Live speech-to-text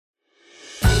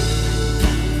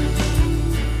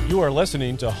You are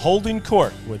listening to Holding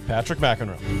Court with Patrick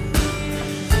McEnroe.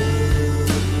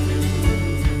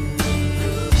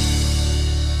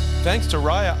 Thanks to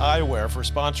Raya Eyewear for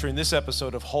sponsoring this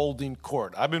episode of Holding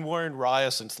Court. I've been wearing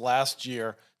Raya since last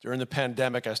year. During the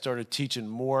pandemic, I started teaching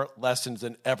more lessons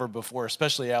than ever before,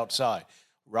 especially outside.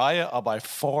 Raya are by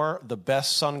far the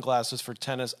best sunglasses for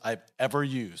tennis I've ever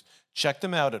used. Check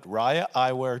them out at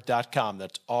rayaeyewear.com.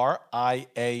 That's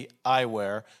R-I-A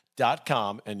eyewear.com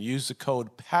and use the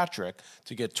code Patrick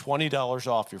to get $20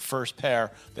 off your first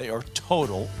pair. They are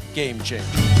total game changers.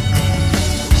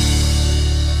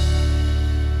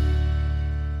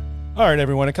 All right,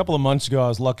 everyone. A couple of months ago, I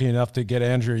was lucky enough to get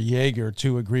Andrea Jaeger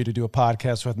to agree to do a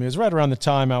podcast with me. It was right around the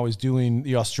time I was doing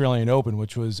the Australian Open,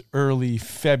 which was early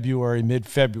February,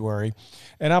 mid-February.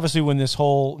 And obviously, when this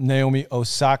whole Naomi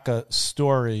Osaka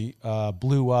story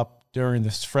blew up during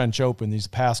this French Open these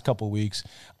past couple of weeks,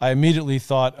 I immediately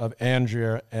thought of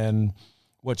Andrea and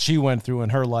what she went through in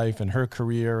her life and her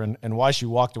career and why she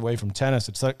walked away from tennis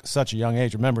at such a young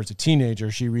age. Remember, as a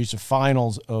teenager, she reached the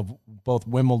finals of both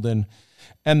Wimbledon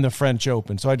and the French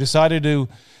Open. So I decided to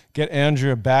get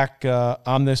Andrea back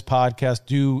on this podcast,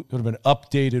 do sort of an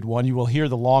updated one. You will hear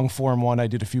the long-form one I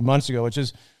did a few months ago, which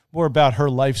is more about her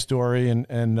life story and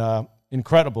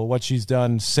incredible what she's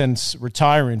done since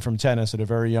retiring from tennis at a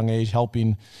very young age,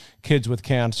 helping kids with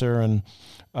cancer and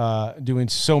doing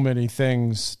so many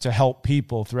things to help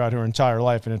people throughout her entire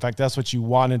life. And in fact, that's what she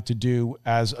wanted to do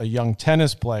as a young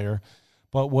tennis player,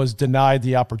 but was denied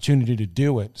the opportunity to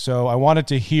do it. So I wanted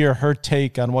to hear her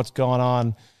take on what's going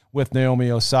on with Naomi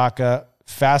Osaka.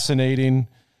 Fascinating,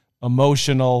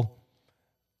 emotional,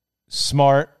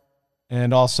 smart,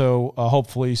 and also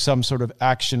hopefully some sort of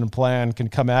action plan can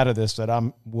come out of this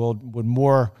that would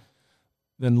more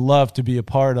than love to be a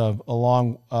part of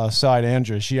alongside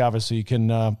Andrea. She obviously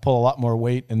can pull a lot more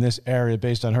weight in this area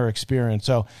based on her experience.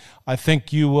 So I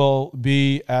think you will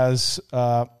be as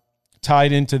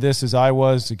tied into this as I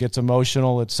was. It gets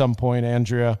emotional at some point.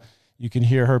 Andrea, you can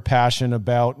hear her passion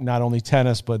about not only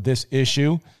tennis, but this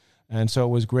issue. And so it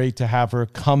was great to have her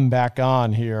come back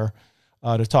on here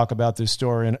to talk about this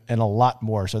story and a lot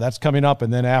more. So that's coming up.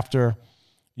 And then after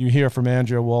you hear from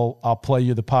Andrea, I'll play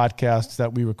you the podcasts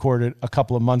that we recorded a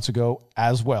couple of months ago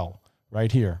as well,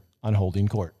 right here on Holding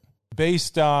Court.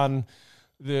 Based on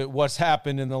what's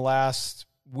happened in the last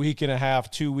week and a half,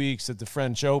 2 weeks at the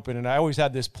French Open. And I always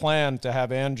had this plan to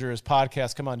have Andrea's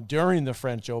podcast come on during the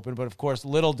French Open. But of course,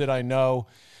 little did I know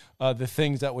the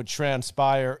things that would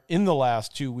transpire in the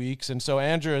last 2 weeks. And so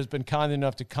Andrea has been kind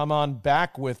enough to come on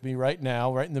back with me right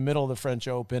now, right in the middle of the French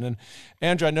Open. And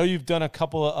Andrea, I know you've done a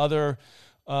couple of other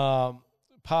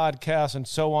podcasts and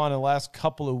so on in the last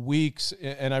couple of weeks.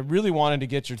 And I really wanted to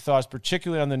get your thoughts,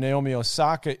 particularly on the Naomi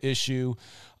Osaka issue.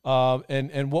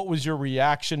 And what was your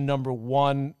reaction, number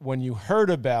one, when you heard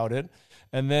about it,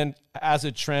 and then as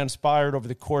it transpired over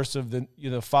the course of the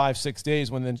 5-6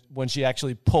 days when she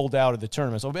actually pulled out of the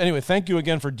tournament? So anyway, thank you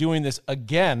again for doing this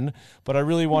again, but I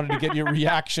really wanted to get your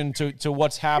reaction to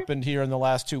what's happened here in the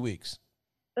last 2 weeks.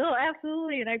 Oh,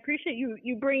 absolutely, and I appreciate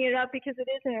you bringing it up because it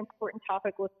is an important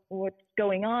topic with what's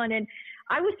going on, and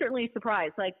I was certainly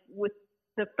surprised, like with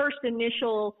the first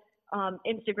initial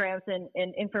Instagrams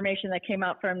and information that came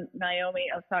out from Naomi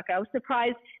Osaka. I was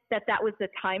surprised that was the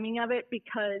timing of it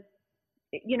because,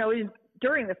 it was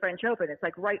during the French Open. It's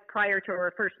like right prior to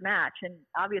her first match. And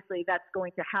obviously that's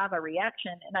going to have a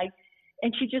reaction.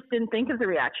 And she just didn't think of the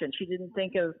reaction. She didn't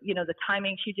think of, the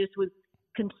timing. She just was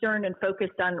concerned and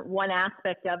focused on one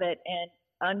aspect of it and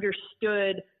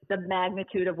understood the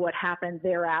magnitude of what happened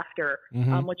thereafter,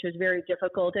 which was very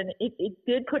difficult. And it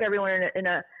did put everyone in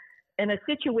a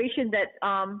situation that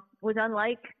was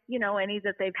unlike, any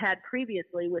that they've had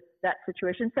previously with that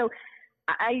situation. So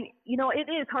it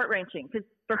is heart-wrenching because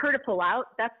for her to pull out,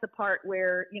 that's the part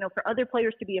where, for other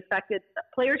players to be affected,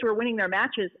 players were winning their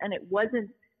matches and it wasn't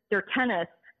their tennis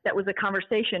that was a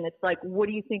conversation. It's like, what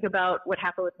do you think about what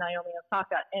happened with Naomi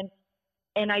Osaka?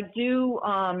 And I do,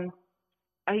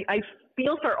 I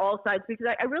feel for all sides because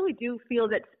I really do feel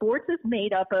that sports is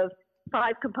made up of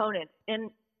 5 components.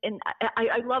 And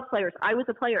I love players. I was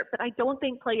a player, but I don't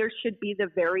think players should be the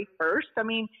very first. I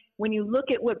mean, when you look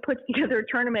at what puts together a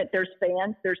tournament, there's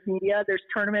fans, there's media, there's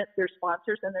tournaments, there's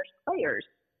sponsors, and there's players,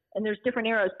 and there's different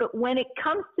eras. But when it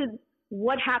comes to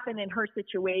what happened in her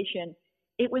situation,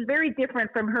 it was very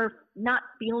different from her not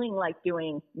feeling like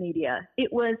doing media.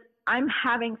 It was, I'm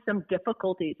having some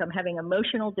difficulties. I'm having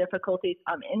emotional difficulties.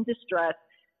 I'm in distress.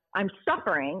 I'm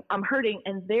suffering. I'm hurting.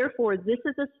 And therefore, this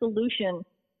is a solution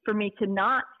for me to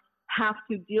not have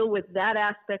to deal with that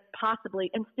aspect possibly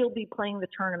and still be playing the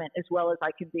tournament as well as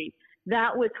I could be.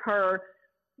 That was her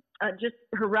just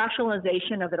her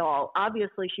rationalization of it all.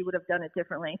 Obviously, she would have done it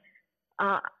differently.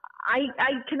 I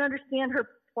can understand her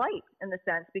plight in the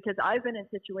sense, because I've been in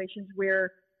situations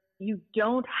where you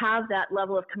don't have that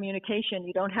level of communication.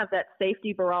 You don't have that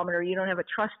safety barometer. You don't have a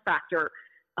trust factor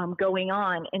going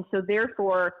on. And so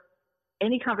therefore,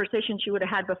 any conversation she would have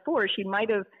had before, she might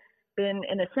have been,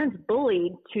 in a sense,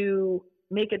 bullied to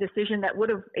make a decision that would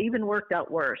have even worked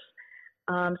out worse.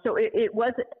 So it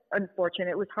was unfortunate.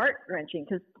 It was heart-wrenching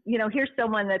because, here's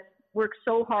someone that's worked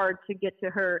so hard to get to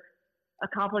her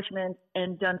accomplishments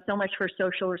and done so much for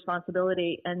social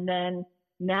responsibility. And then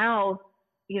now,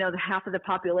 the half of the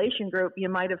population group, you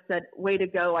might have said, way to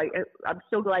go. I'm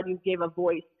so glad you gave a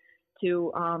voice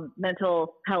to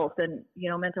mental health and,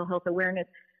 mental health awareness.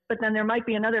 But then there might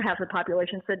be another half of the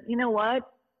population said, you know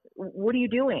what are you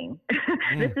doing?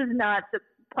 This is not the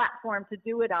platform to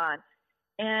do it on.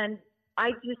 And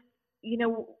I just,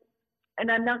 and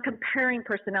I'm not comparing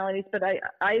personalities, but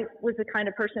I was the kind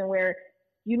of person where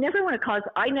I never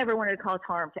wanted to cause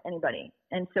harm to anybody.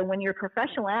 And so when you're a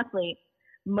professional athlete,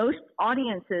 most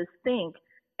audiences think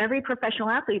every professional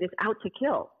athlete is out to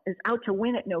kill, is out to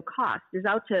win at no cost, is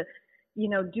out to,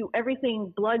 do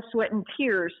everything blood, sweat, and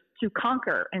tears to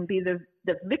conquer and be the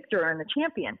victor and the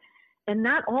champion. And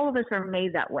not all of us are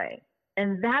made that way.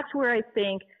 And that's where I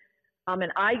think,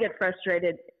 and I get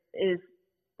frustrated, is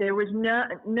there was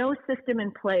no system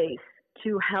in place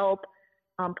to help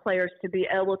players to be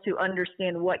able to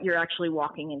understand what you're actually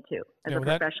walking into as a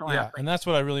professional athlete. And that's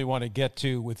what I really want to get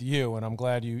to with you, and I'm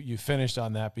glad you finished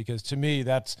on that, because to me,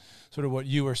 that's sort of what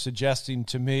you were suggesting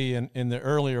to me in the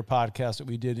earlier podcast that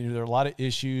we did. There are a lot of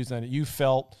issues, and you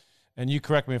felt, and you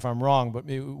correct me if I'm wrong, but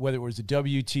whether it was the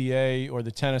WTA or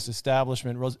the tennis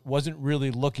establishment wasn't really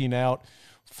looking out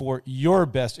for your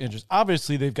best interest.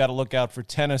 Obviously, they've got to look out for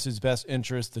tennis's best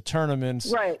interest, the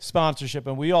tournaments, right, sponsorship,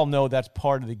 and we all know that's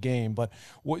part of the game. But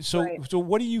so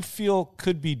what do you feel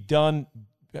could be done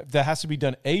that has to be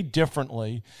done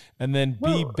differently and then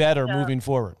be better moving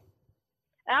forward?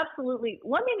 Absolutely.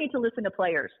 One, they need to listen to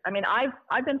players. I mean,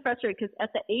 I've been frustrated because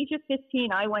at the age of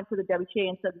 15, I went to the WTA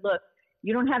and said, look,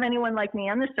 you don't have anyone like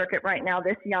me on the circuit right now,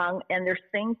 this young, and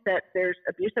there's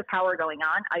abuse of power going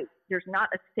on. There's not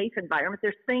a safe environment.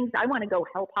 There's things I want to go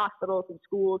help hospitals and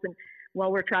schools and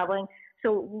while we're traveling.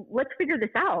 So let's figure this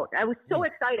out. I was so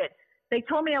excited. They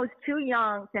told me I was too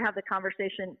young to have the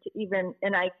conversation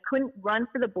and I couldn't run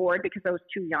for the board because I was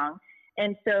too young.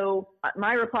 And so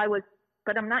my reply was,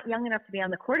 but I'm not young enough to be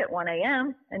on the court at 1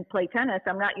 a.m. and play tennis.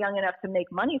 I'm not young enough to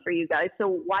make money for you guys.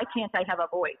 So why can't I have a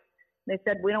voice? They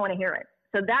said, we don't want to hear it.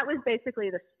 So that was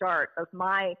basically the start of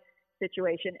my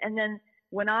situation. And then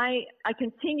when I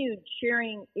continued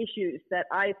sharing issues that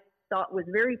I thought was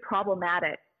very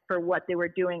problematic for what they were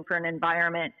doing for an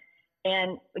environment,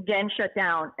 and again, shut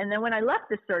down. And then when I left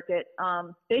the circuit,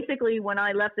 when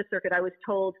I left the circuit, I was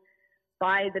told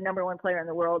by the number one player in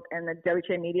the world and the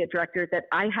WTA media director that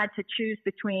I had to choose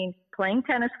between playing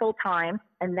tennis full time,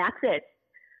 and that's it,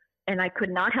 and I could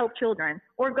not help children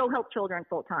or go help children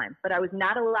full time, but I was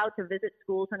not allowed to visit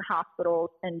schools and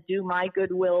hospitals and do my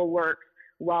goodwill work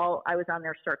while I was on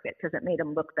their circuit because it made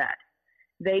them look bad.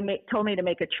 They told me to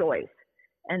make a choice,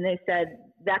 and they said,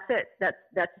 that's it.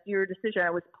 That's your decision.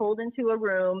 I was pulled into a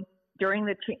room during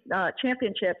the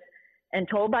championships and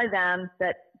told by them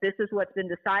that this is what's been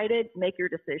decided, make your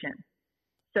decision.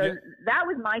 So that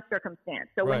was my circumstance.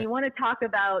 So when you want to talk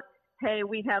about, hey,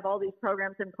 we have all these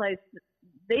programs in place,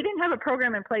 they didn't have a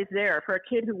program in place there for a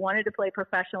kid who wanted to play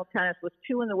professional tennis, was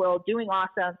 2 in the world, doing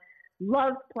awesome,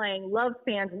 loved playing, loved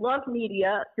fans, loved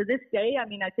media. To this day, I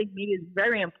mean, I think media is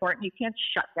very important. You can't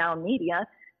shut down media.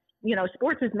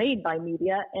 Sports is made by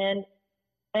media, and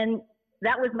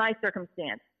that was my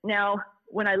circumstance. Now,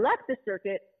 when I left the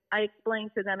circuit, I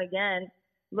explained to them again,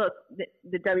 look,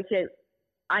 the WTA,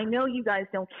 I know you guys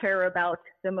don't care about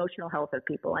the emotional health of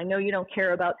people. I know you don't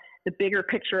care about the bigger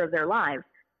picture of their lives.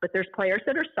 But there's players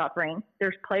that are suffering.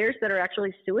 There's players that are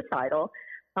actually suicidal.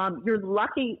 You're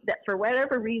lucky that for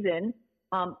whatever reason,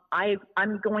 I'm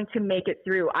going to make it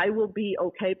through. I will be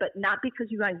okay, but not because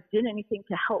you guys did anything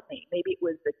to help me. Maybe it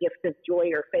was the gift of joy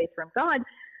or faith from God.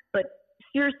 But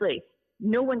seriously,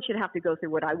 no one should have to go through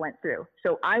what I went through.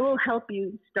 So I will help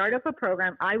you start up a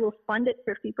program. I will fund it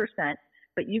 50%,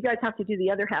 but you guys have to do the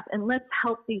other half. And let's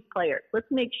help these players. Let's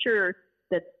make sure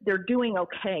that they're doing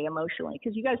okay emotionally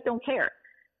because you guys don't care.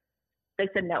 They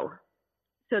said no.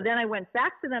 So then I went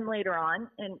back to them later on,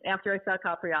 and after I saw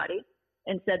Capriati,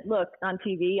 and said, look, on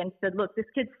TV, and said, look, this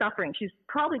kid's suffering. She's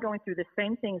probably going through the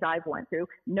same things I've went through.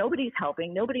 Nobody's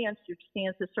helping. Nobody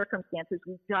understands the circumstances.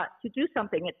 We've got to do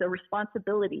something. It's a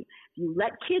responsibility. If you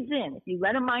let kids in, if you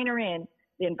let a minor in,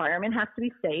 The environment has to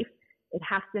be safe. It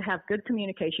has to have good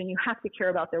communication. You have to care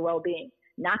about their well-being,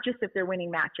 not just if they're winning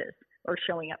matches or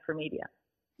showing up for media.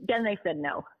 Then they said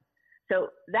no. So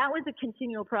that was a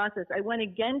continual process. I went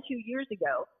again 2 years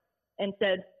ago and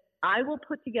said, I will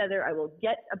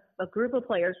get a group of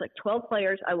players, like 12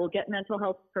 players. I will get mental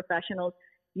health professionals.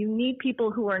 You need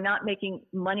people who are not making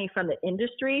money from the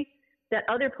industry that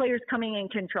other players coming in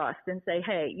can trust and say,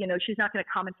 hey, she's not going to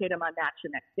commentate on my match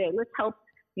the next day. Let's help.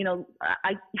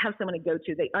 I have someone to go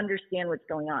to. They understand what's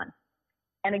going on.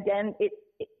 And again,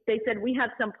 they said, we have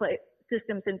some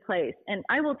systems in place. And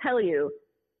I will tell you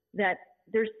that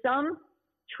there's some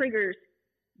triggers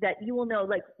that you will know,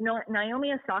 like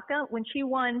Naomi Osaka, when she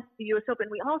won the U.S. Open,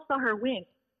 we all saw her win.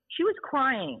 She was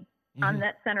crying on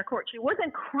that center court. She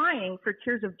wasn't crying for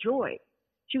tears of joy.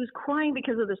 She was crying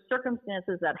because of the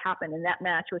circumstances that happened in that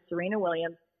match with Serena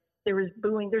Williams. There was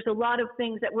booing. There's a lot of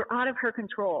things that were out of her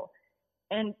control.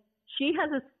 And she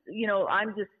has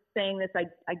I'm just saying this,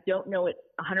 I don't know it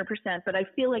 100%, but I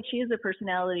feel like she is a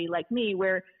personality like me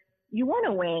where you want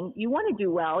to win, you want to do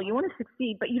well, you want to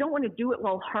succeed, but you don't want to do it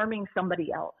while harming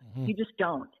somebody else. You just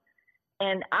don't.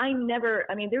 And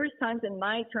there was times in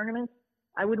my tournaments,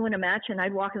 I would win a match and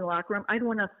I'd walk in the locker room, I'd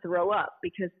want to throw up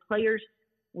because players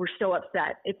were so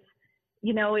upset. It's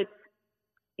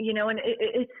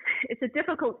a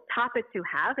difficult topic to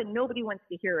have and nobody wants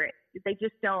to hear it. They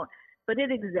just don't, but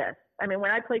it exists. I mean,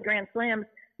 when I played Grand Slams,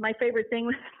 my favorite thing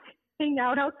was hang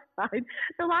out outside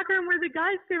the locker room where the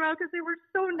guys came out because they were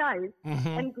so nice.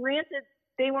 And granted,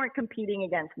 they weren't competing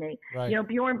against me. Right.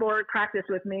 Bjorn Borg practiced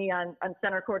with me on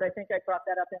center court. I think I brought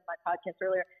that up in my podcast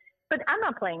earlier. But I'm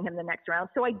not playing him the next round,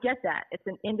 so I get that. It's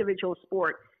an individual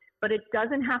sport. But it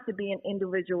doesn't have to be an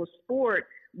individual sport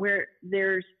where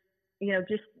there's,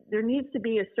 there needs to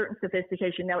be a certain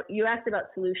sophistication. Now, you asked about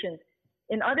solutions.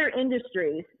 In other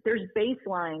industries, there's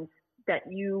baselines that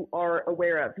you are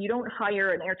aware of. You don't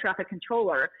hire an air traffic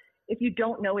controller if you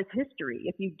don't know his history,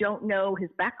 if you don't know his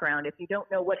background, if you don't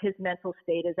know what his mental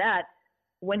state is at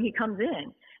when he comes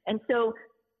in. And so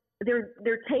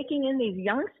they're taking in these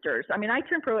youngsters. I mean, I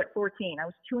turned pro at 14. I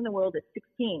was 2 in the world at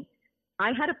 16.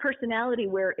 I had a personality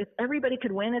where if everybody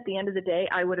could win at the end of the day,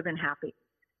 I would have been happy.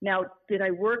 Now, did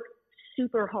I work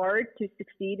super hard to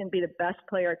succeed and be the best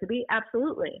player I could be?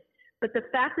 Absolutely. But the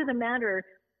fact of the matter,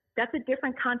 that's a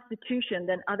different constitution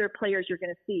than other players you're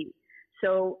going to see.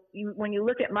 So when you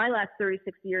look at my last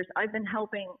 36 years, I've been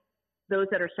helping those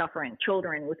that are suffering,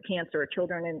 children with cancer,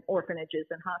 children in orphanages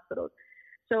and hospitals.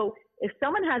 So if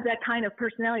someone has that kind of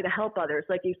personality to help others,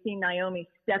 like you've seen Naomi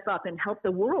step up and help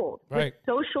the world with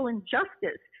social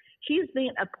injustice, she's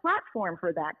being a platform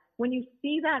for that. When you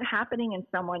see that happening in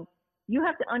someone, you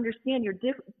have to understand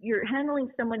you're handling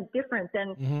someone different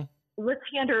than let's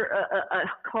hand her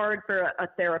a card for a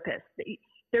therapist.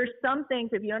 There's some things,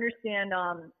 if you understand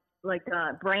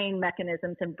brain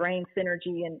mechanisms and brain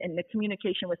synergy and the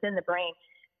communication within the brain,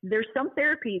 there's some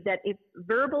therapy that if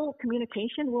verbal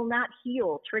communication will not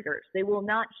heal triggers. They will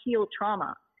not heal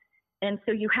trauma. And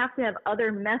so you have to have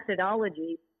other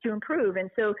methodologies to improve. And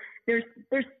so there's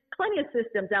plenty of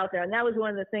systems out there. And that was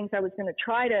one of the things I was going to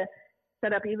try to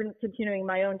set up, even continuing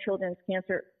my own children's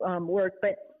cancer work.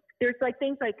 But there's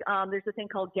things like there's a thing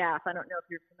called GAF. I don't know if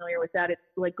you're familiar with that. It's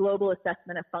like Global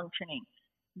Assessment of Functioning.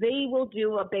 They will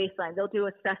do a baseline. They'll do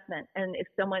assessment. And if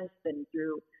someone's been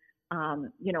through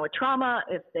a trauma,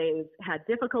 if they've had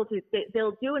difficulties,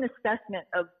 they'll do an assessment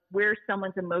of where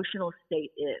someone's emotional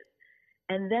state is.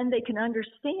 And then they can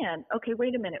understand, okay,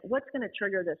 wait a minute, what's going to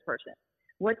trigger this person?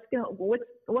 What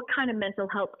kind of mental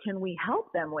health can we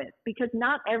help them with? Because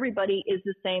not everybody is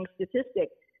the same statistic.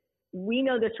 We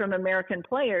know this from American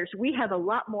players. We have a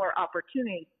lot more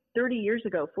opportunities. 30 years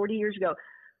ago, 40 years ago,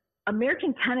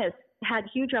 American tennis had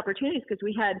huge opportunities because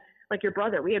we had, like your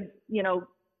brother, we had,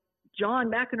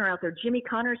 John McEnroe out there, Jimmy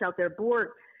Connors out there, Borg.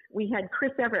 We had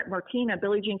Chris Everett, Martina,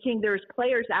 Billie Jean King. There's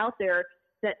players out there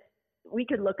that we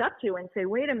could look up to and say,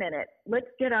 wait a minute, let's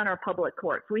get on our public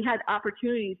courts. We had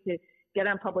opportunities to get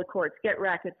on public courts, get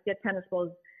rackets, get tennis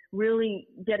balls, really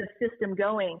get a system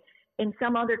going. In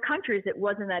some other countries, it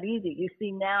wasn't that easy. You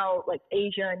see now, like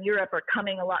Asia and Europe are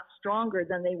coming a lot stronger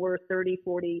than they were 30,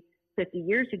 40, 50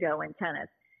 years ago in tennis.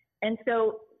 And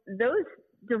so those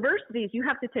diversities you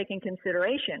have to take in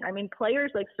consideration. I mean, players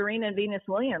like Serena and Venus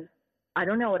Williams, I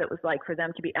don't know what it was like for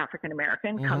them to be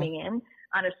African-American coming in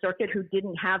on a circuit who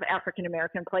didn't have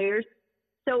African-American players.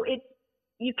 So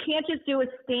you can't just do a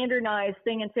standardized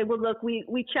thing and say, well, look,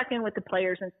 we check in with the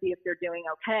players and see if they're doing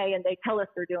okay, and they tell us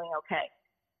they're doing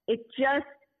okay.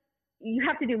 You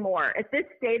have to do more. At this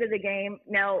state of the game,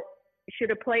 now,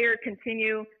 should a player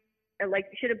continue,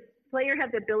 should a player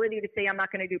have the ability to say, I'm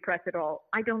not going to do press at all?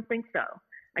 I don't think so.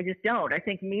 I just don't. I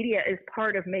think media is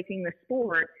part of making the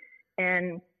sport,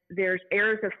 and there's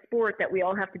eras of sport that we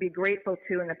all have to be grateful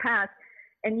to in the past.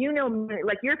 And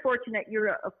like you're fortunate, you're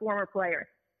a former player.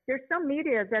 There's some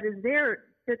media that is there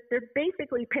that they're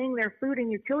basically paying their food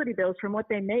and utility bills from what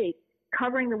they make,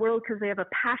 covering the world because they have a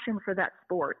passion for that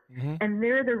sport. Mm-hmm. And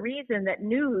they're the reason that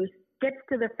news gets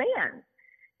to the fans.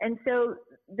 And so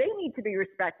they need to be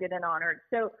respected and honored.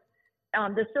 So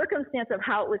the circumstance of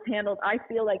how it was handled, I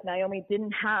feel like Naomi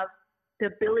didn't have the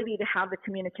ability to have the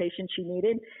communication she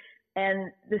needed.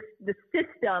 And the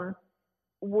system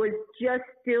was just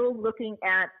still looking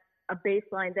at a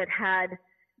baseline that had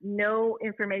no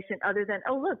information other than,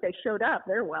 oh, look, they showed up.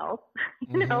 They're well.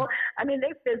 You know, I mean,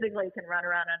 they physically can run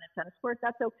around on a tennis court.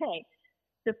 That's okay.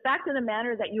 The fact of the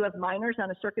matter that you have minors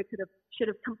on a circuit should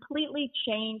have completely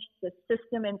changed the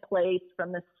system in place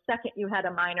from the second you had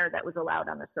a minor that was allowed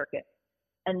on the circuit.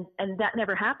 And that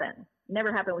never happened.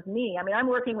 Never happened with me. I mean, I'm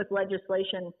working with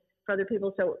legislation for other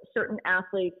people. So certain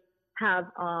athletes have,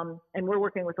 and we're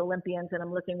working with Olympians, and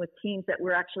I'm looking with teams that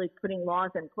we're actually putting laws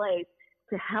in place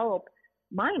to help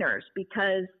minors,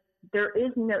 because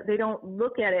they don't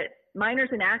look at it. Minors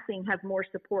in acting have more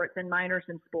support than minors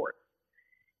in sports.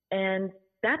 And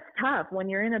that's tough. When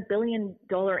you're in $1 billion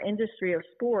industry of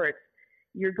sports,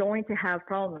 you're going to have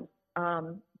problems.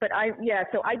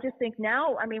 So I just think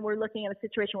now, I mean, we're looking at a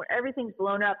situation where everything's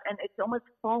blown up, and it's almost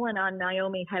fallen on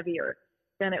Naomi heavier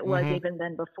than it was even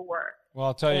then before. Well,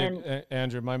 I'll tell you,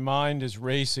 Andrew, my mind is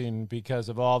racing because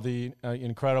of all the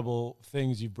incredible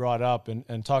things you've brought up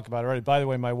and talked about already. By the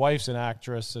way, my wife's an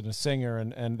actress and a singer,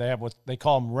 and they have what they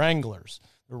call them wranglers.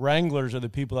 The wranglers are the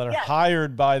people that are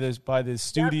hired by the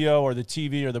studio or the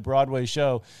TV or the Broadway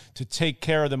show to take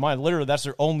care of the minors. Literally, that's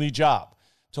their only job,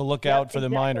 to look out for the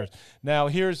minors. Now,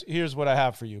 here's what I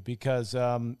have for you, because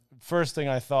first thing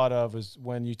I thought of is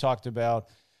when you talked about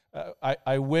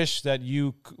I wish that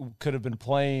you could have been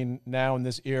playing now in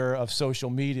this era of social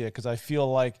media, because I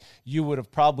feel like you would have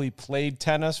probably played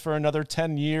tennis for another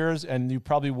 10 years, and you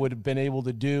probably would have been able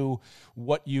to do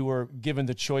what you were given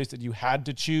the choice that you had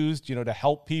to choose, to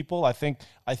help people. I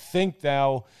think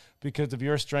now, because of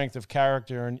your strength of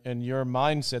character and your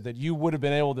mindset, that you would have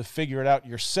been able to figure it out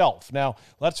yourself. Now,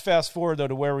 let's fast forward, though,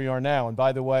 to where we are now. And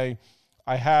by the way,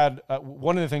 I had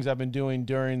one of the things I've been doing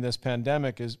during this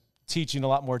pandemic is teaching a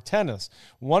lot more tennis.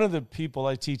 One of the people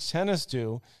I teach tennis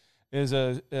to is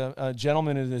a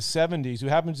gentleman in his 70s who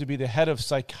happens to be the head of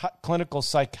clinical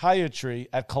psychiatry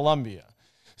at Columbia.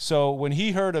 So when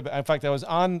he heard about, in fact, I was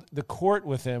on the court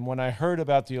with him when I heard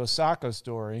about the Osaka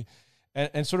story,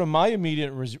 and sort of my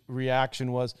immediate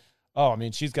reaction was, oh, I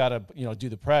mean, she's got to, do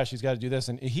the press. She's got to do this.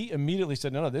 And he immediately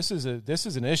said, no, this is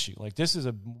an issue. Like, this is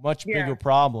a much bigger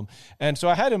problem. And so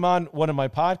I had him on one of my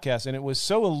podcasts, and it was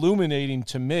so illuminating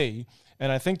to me, and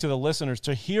I think to the listeners,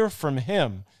 to hear from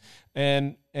him.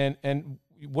 And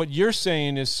what you're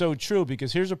saying is so true,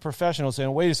 because here's a professional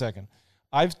saying, wait a second,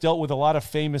 I've dealt with a lot of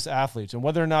famous athletes, and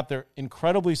whether or not they're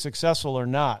incredibly successful or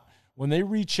not, when they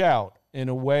reach out in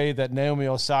a way that Naomi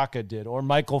Osaka did, or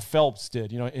Michael Phelps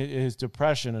did, his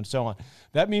depression and so on,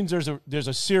 that means there's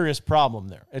a serious problem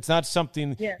there. It's not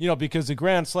something, because the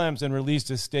Grand Slams then released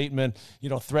a statement,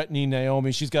 threatening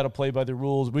Naomi. She's got to play by the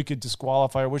rules. We could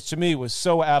disqualify her, which to me was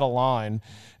so out of line,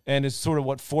 and it's sort of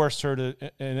what forced her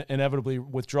to inevitably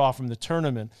withdraw from the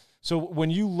tournament. So when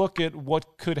you look at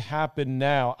what could happen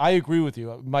now, I agree with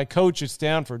you. My coach at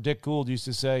Stanford, Dick Gould, used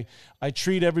to say, I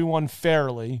treat everyone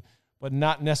fairly, but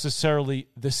not necessarily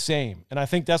the same. And I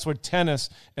think that's what tennis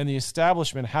and the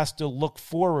establishment has to look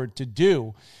forward to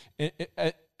do,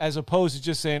 as opposed to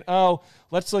just saying, oh,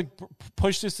 let's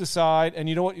push this aside. And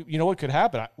you know what could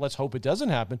happen? Let's hope it doesn't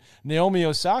happen. Naomi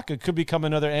Osaka could become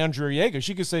another Andrea Jaeger.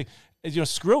 She could say,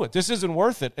 screw it. This isn't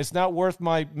worth it. It's not worth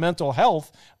my mental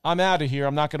health. I'm out of here.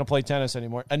 I'm not going to play tennis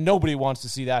anymore. And nobody wants to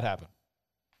see that happen.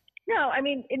 No, I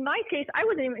mean, in my case, I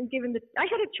wasn't even given I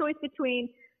had a choice between,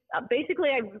 basically,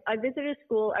 I visited a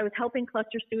school. I was helping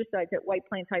cluster suicides at White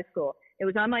Plains High School. It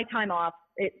was on my time off.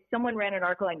 Someone ran an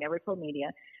article. I never told media.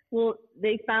 Well,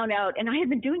 they found out, and I had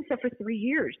been doing so for 3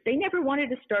 years. They never wanted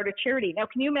to start a charity. Now,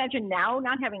 can you imagine now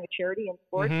not having a charity in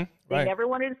sports? Mm-hmm, right. They never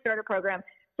wanted to start a program.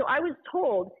 So I was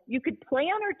told you could play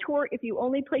on our tour if you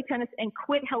only play tennis and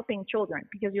quit helping children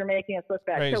because you're making us look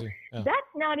bad. Crazy. So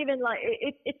that's not even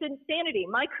it's insanity.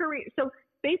 My career. So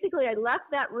basically, I left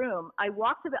that room. I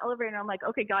walked to the elevator, and I'm like,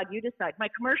 okay, God, you decide.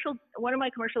 One of my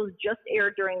commercials just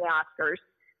aired during the Oscars.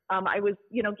 I was,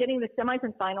 getting the semis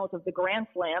and finals of the Grand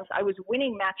Slams. I was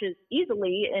winning matches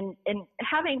easily and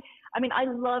having, I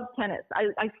love tennis.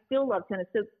 I still love tennis.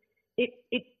 So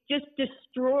it just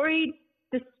destroyed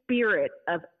the spirit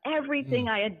of everything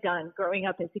I had done growing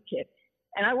up as a kid.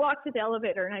 And I walked to the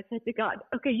elevator and I said to God,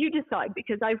 okay, you decide,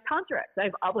 because I have contracts, I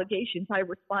have obligations, I have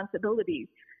responsibilities.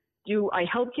 Do I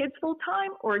help kids full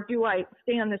time, or do I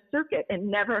stay on the circuit and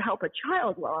never help a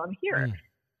child while I'm here?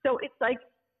 So it's like,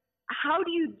 how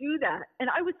do you do that? And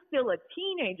I was still a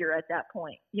teenager at that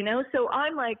point, you know? So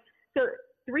I'm like, so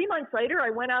 3 months later, I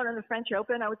went out in the French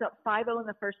Open. I was up 5-0 in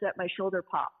the first set. My shoulder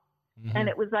popped. And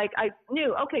it was like, I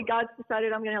knew, okay, God's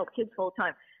decided I'm going to help kids full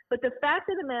time. But the fact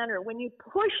of the matter, when you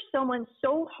push someone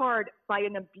so hard by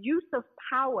an abuse of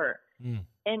power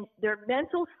and their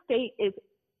mental state is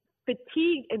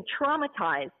fatigued and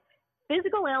traumatized,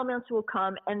 physical ailments will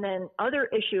come, and then other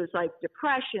issues like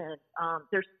depression.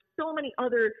 There's so many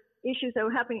other issues that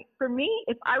were happening. For me,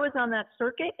 if I was on that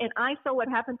circuit and I saw what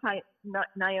happened to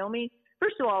Naomi,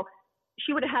 first of all,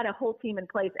 she would have had a whole team in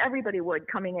place. Everybody would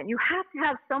coming in. You have to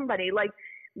have somebody like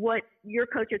what your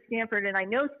coach at Stanford, and I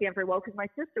know Stanford well because my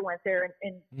sister went there,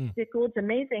 and Dick Gould's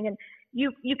amazing. And you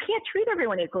can't treat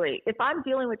everyone equally. If I'm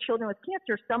dealing with children with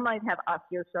cancer, some might have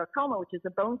osteosarcoma, which is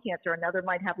a bone cancer. Another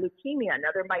might have leukemia.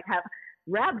 Another might have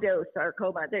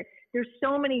rhabdosarcoma. There's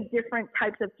so many different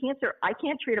types of cancer. I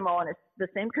can't treat them all the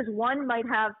same, because one might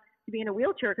have to be in a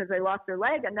wheelchair because they lost their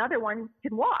leg. Another one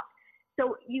can walk.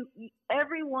 So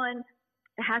everyone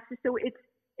has to, so it's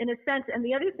in a sense. And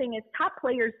the other thing is, top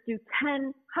players do 10,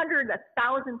 100,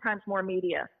 1,000 times more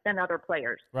media than other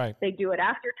players. Right. They do it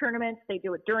after tournaments. They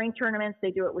do it during tournaments.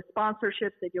 They do it with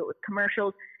sponsorships. They do it with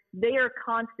commercials. They are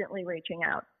constantly reaching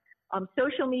out.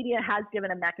 Social media has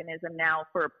given a mechanism now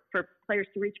for players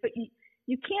to reach, but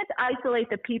you can't isolate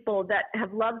the people that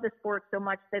have loved the sport so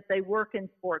much that they work in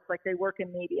sports, like they work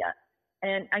in media.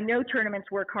 And I know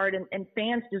tournaments work hard, and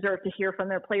fans deserve to hear from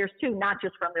their players too, not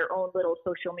just from their own little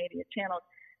social media channels.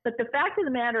 But the fact of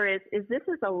the matter is this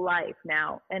is a life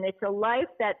now, and it's a life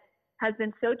that has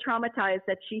been so traumatized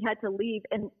that she had to leave.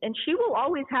 And she will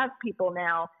always have people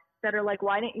now that are like,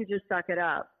 why didn't you just suck it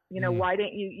up? You know, why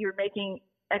didn't you're making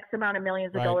X amount of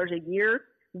millions of dollars a year.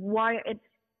 Why?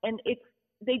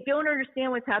 They don't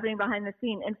understand what's happening behind the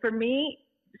scene. And for me,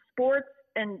 sports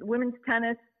and women's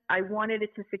tennis, I wanted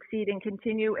it to succeed and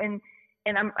continue. And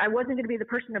I wasn't going to be the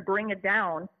person to bring it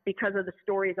down because of the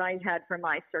stories I had from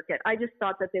my circuit. I just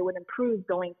thought that they would improve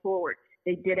going forward.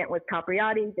 They didn't with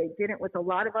Capriati. They didn't with a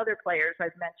lot of other players.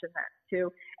 I've mentioned that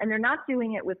too. And they're not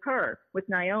doing it with her, with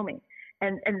Naomi.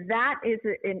 And that is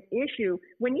an issue.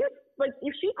 When you, like,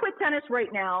 if she quit tennis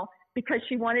right now because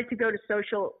she wanted to go to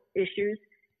social issues,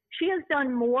 she has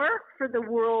done more for the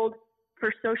world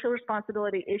for social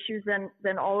responsibility issues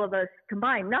than all of us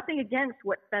combined. Nothing against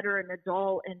what Federer and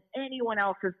Nadal and anyone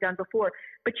else has done before,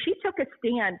 but she took a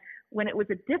stand when it was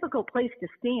a difficult place to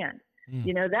stand.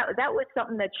 You know, that was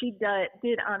something that she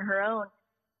did on her own.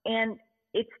 And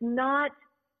it's not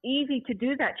easy to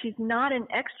do that. She's not an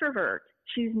extrovert.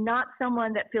 She's not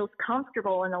someone that feels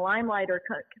comfortable in the limelight or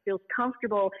feels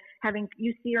comfortable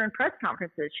you see her in press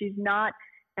conferences. She's not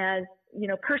as,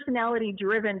 personality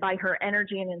driven by her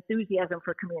energy and enthusiasm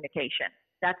for communication.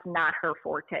 That's not her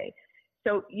forte.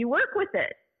 So you work with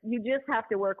it. You just have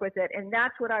to work with it. And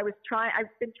that's what I've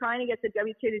been trying to get the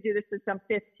WTA to do this since I'm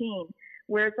 15,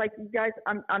 where it's like, you guys,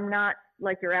 I'm not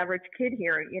like your average kid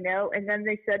here, And then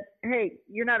they said, hey,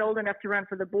 you're not old enough to run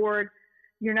for the board.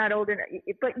 You're not old enough,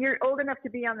 but you're old enough to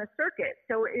be on the circuit.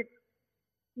 So it's,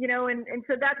 and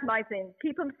so that's my thing.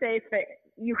 Keep them safe.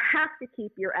 You have to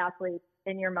keep your athletes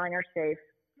and your minors safe,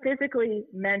 physically,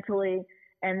 mentally,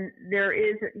 and there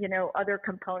is, other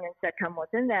components that come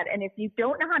within that. And if you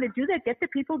don't know how to do that, get the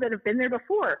people that have been there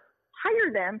before,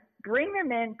 hire them, bring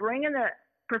them in, bring in the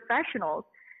professionals,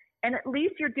 and at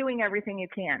least you're doing everything you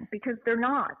can, because they're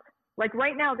not. Like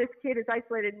right now, this kid is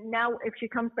isolated. Now, if she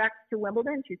comes back to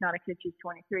Wimbledon, she's not a kid, she's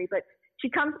 23, but she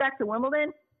comes back to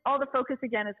Wimbledon, all the focus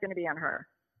again is going to be on her.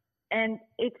 And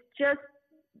it's just,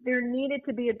 there needed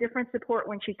to be a different support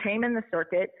when she came in the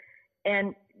circuit,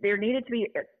 and there needed to be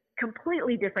a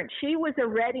completely different. She was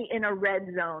already in a red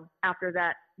zone after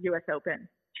that U.S. Open.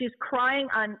 She's crying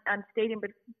on stadium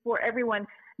before everyone,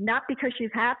 not because she's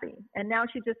happy. And now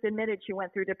she just admitted she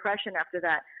went through depression after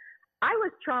that. I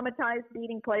was traumatized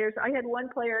beating players. I had one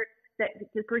player that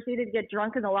just proceeded to get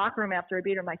drunk in the locker room after I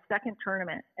beat her my second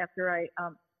tournament after I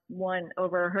won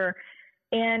over her.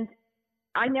 And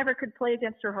I never could play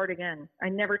against her hard again. I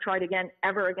never tried again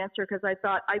ever against her because I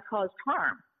thought I caused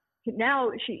harm. Now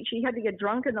she had to get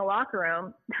drunk in the locker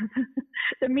room.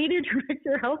 The media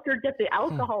director helped her get the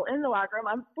alcohol in the locker room.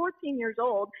 I'm 14 years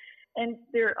old, and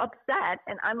they're upset.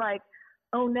 And I'm like,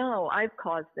 oh no, I've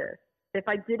caused this. If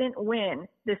I didn't win,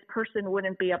 this person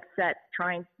wouldn't be upset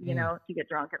trying, to get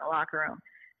drunk in the locker room.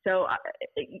 So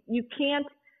you can't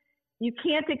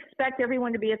expect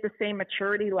everyone to be at the same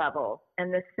maturity level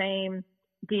and the same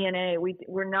DNA.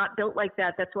 We're not built like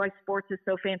that. That's why sports is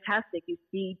so fantastic. You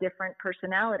see different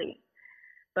personality.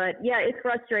 But yeah, it's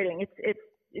frustrating.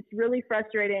 It's really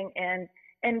frustrating.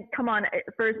 And come on,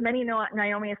 for as many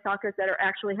Naomi Osakas that are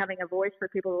actually having a voice for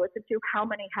people to listen to, how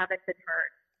many haven't been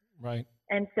heard? Right.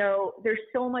 And so there's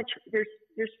so much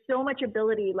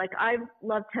ability. Like, I've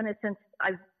loved tennis since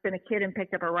I've been a kid and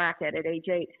picked up a racket at age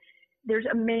 8. There's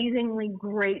amazingly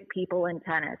great people in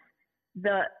tennis.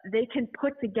 They can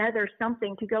put together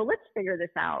something to go, let's figure this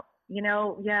out.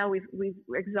 Yeah, we've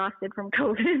exhausted from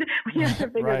COVID. We have to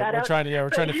figure that out. We're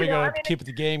trying to figure out to keep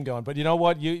the game going. But you know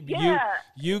what?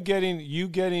 You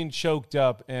getting choked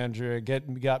up, Andrea,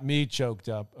 got me choked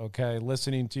up. Okay,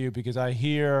 listening to you, because I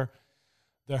hear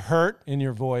the hurt in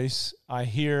your voice.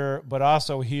 But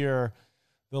also hear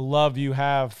the love you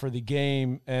have for the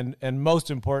game, and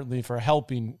most importantly for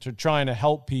trying to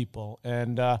help people.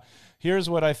 And here's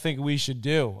what I think we should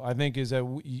do. I think is that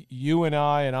you and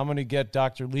I'm going to get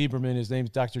Dr. Lieberman. His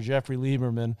name's Dr. Jeffrey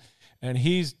Lieberman, and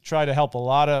he's tried to help a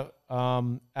lot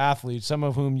of athletes, some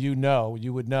of whom you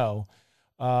would know,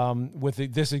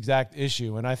 with this exact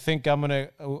issue. And I think I'm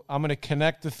gonna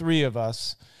connect the three of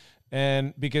us.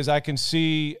 And because I can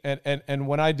see, and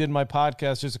when I did my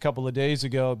podcast just a couple of days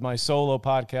ago, my solo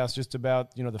podcast just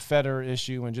about, the Federer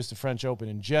issue and just the French Open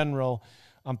in general,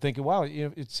 I'm thinking, wow,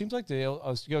 it seems like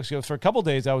for a couple of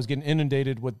days I was getting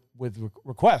inundated with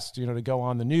requests, to go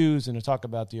on the news and to talk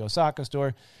about the Osaka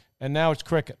story, and now it's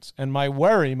crickets. And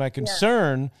my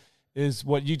concern is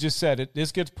what you just said.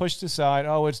 This gets pushed aside.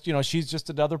 Oh, it's she's just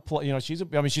another player. She's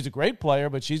a great player,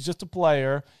 but she's just a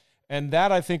player. And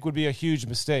that, I think, would be a huge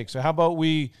mistake. So how about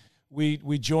we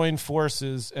join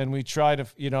forces and we try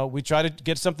to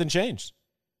get something changed?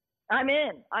 I'm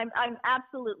in. I'm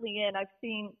absolutely in. I've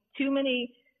seen too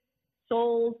many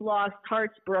souls lost,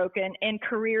 hearts broken, and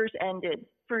careers ended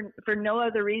for no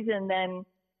other reason than,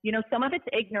 some of it's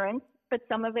ignorance, but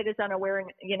some of it is unaware,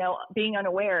 being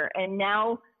unaware. And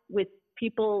now with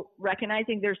people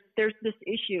recognizing there's this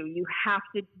issue, you have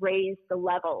to raise the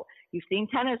level. You've seen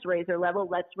tennis raise their level.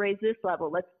 Let's raise this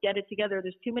level. Let's get it together.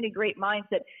 There's too many great minds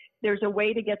that there's a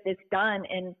way to get this done,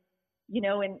 and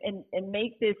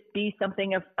make this be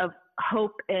something of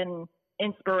hope and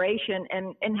inspiration,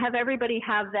 and have everybody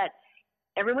have that.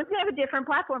 Everyone's gonna have a different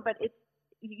platform, but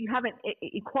you have an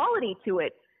equality to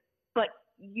it, but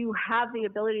you have the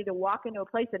ability to walk into a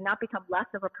place and not become less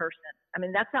of a person. I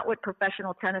mean, that's not what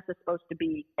professional tennis is supposed to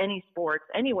be. Any sports,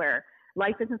 anywhere,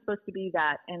 life isn't supposed to be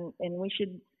that, and we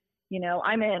should.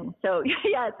 I'm in. So,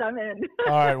 yes, I'm in.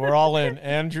 All right, we're all in.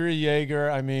 Andrea Jaeger,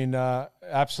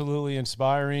 absolutely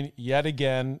inspiring yet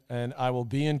again, and I will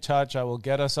be in touch. I will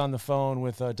get us on the phone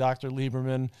with Dr.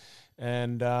 Lieberman,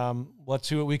 and let's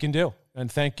see what we can do.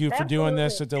 And thank you for doing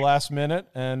this at the last minute.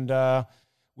 And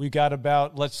we got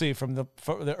about, let's see, from the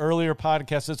earlier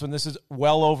podcast, this is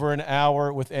well over an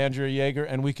hour with Andrea Jaeger,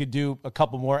 and we could do a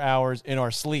couple more hours in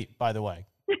our sleep, by the way.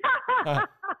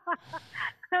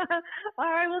 All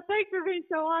right. Well, thanks for being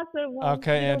so awesome.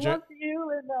 Okay, Andrea. Love to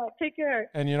you, and take care.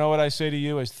 And you know what I say to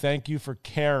you is thank you for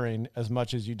caring as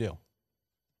much as you do.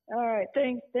 All right.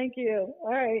 Thanks. Thank you. All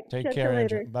right. Take care,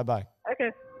 Andrea. Bye-bye.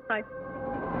 Okay. Bye.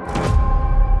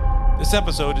 This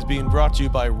episode is being brought to you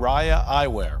by Raya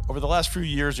Eyewear. Over the last few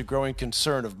years, a growing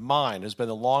concern of mine has been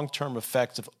the long-term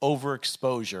effects of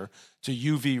overexposure to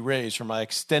UV rays from my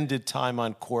extended time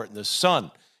on court in the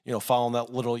sun, following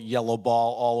that little yellow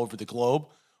ball all over the globe.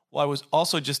 Well, I was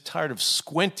also just tired of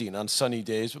squinting on sunny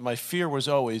days, but my fear was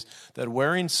always that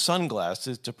wearing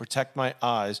sunglasses to protect my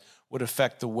eyes would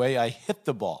affect the way I hit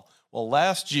the ball. Well,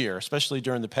 last year, especially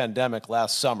during the pandemic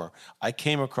last summer, I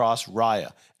came across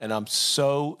Raya, and I'm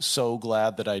so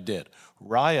glad that I did.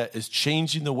 Raya is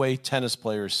changing the way tennis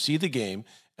players see the game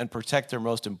and protect their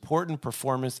most important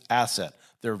performance asset,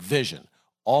 their vision.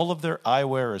 All of their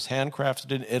eyewear is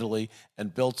handcrafted in Italy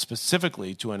and built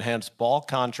specifically to enhance ball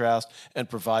contrast and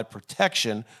provide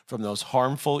protection from those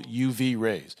harmful UV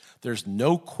rays. There's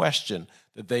no question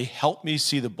that they help me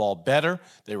see the ball better,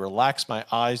 they relax my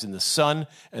eyes in the sun,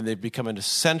 and they've become an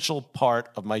essential part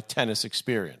of my tennis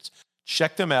experience.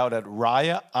 Check them out at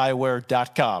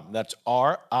RayaEyewear.com. That's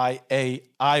RIA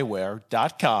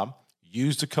Eyewear.com.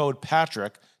 Use the code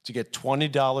Patrick to get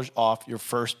 $20 off your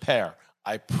first pair.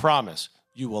 I promise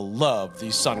you will love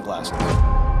these sunglasses.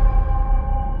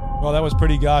 Well, that was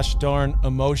pretty gosh darn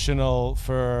emotional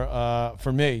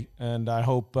for me, and I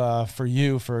hope for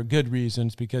you for good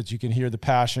reasons, because you can hear the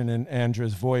passion in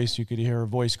Andrea's voice. You could hear her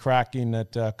voice cracking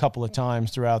at a couple of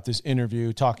times throughout this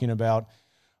interview, talking about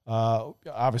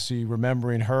obviously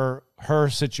remembering her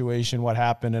situation, what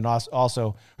happened, and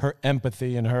also her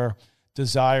empathy and her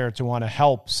desire to want to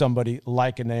help somebody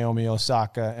like a Naomi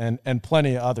Osaka and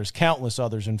plenty of others, countless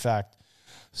others, in fact.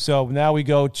 So now we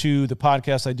go to the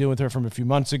podcast I did with her from a few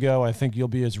months ago. I think you'll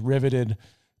be as riveted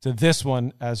to this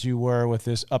one as you were with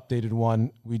this updated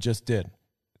one we just did.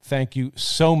 Thank you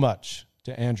so much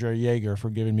to Andrea Jaeger for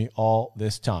giving me all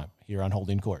this time here on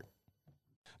Holding Court.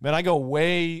 Man, I go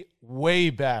way, way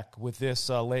back with this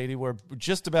lady. We're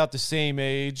just about the same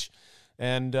age.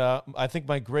 And I think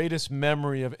my greatest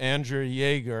memory of Andrea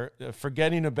Jaeger,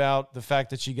 forgetting about the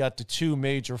fact that she got to 2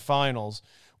 major finals,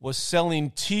 was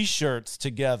selling T-shirts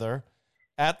together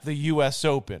at the U.S.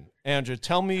 Open. Andrea,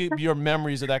 tell me your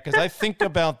memories of that, because I think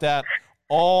about that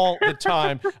all the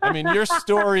time. I mean, your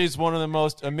story is one of the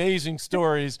most amazing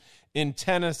stories in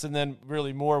tennis, and then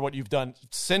really more what you've done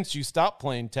since you stopped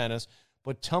playing tennis.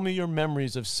 But tell me your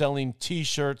memories of selling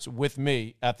T-shirts with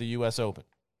me at the U.S. Open.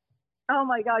 Oh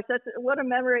my gosh, what a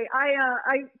memory.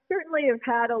 I certainly have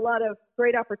had a lot of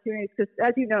great opportunities because,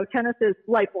 as you know, tennis is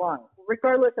lifelong,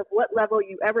 regardless of what level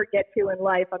you ever get to in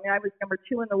life. I mean, I was number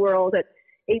 2 in the world at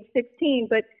age 16,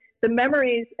 but the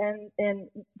memories and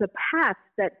the paths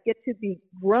that get to be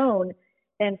grown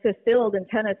and fulfilled in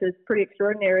tennis is pretty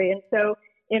extraordinary. And so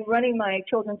in running my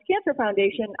Children's Cancer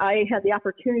Foundation, I had the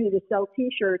opportunity to sell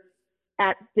T-shirts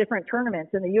at different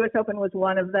tournaments, and the U.S. Open was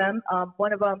one of them.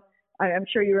 One of them, I'm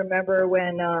sure you remember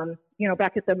when,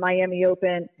 back at the Miami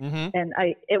Open, and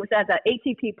it was at the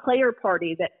ATP player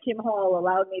party that Kim Hall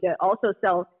allowed me to also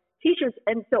sell T-shirts.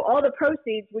 And so all the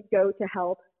proceeds would go to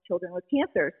help children with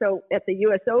cancer. So at the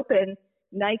U.S. Open,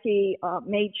 Nike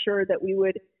made sure that we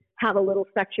would have a little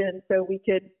section so we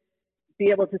could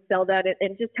be able to sell that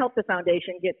and just help the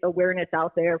foundation get awareness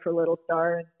out there for Little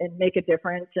Star and make a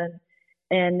difference.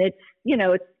 And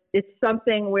it's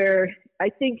something where I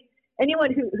think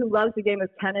anyone who loves the game of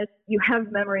tennis, you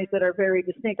have memories that are very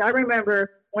distinct. I remember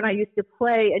when I used to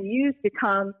play and you used to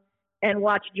come and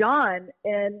watch John,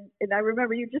 and I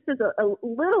remember you just as a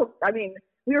little, I mean,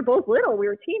 we were both little, we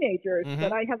were teenagers,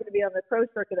 but I happened to be on the pro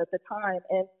circuit at the time.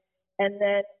 And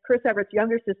then Chris Everett's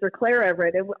younger sister, Claire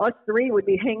Everett, and us 3 would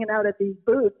be hanging out at these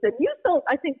booths. And you sold,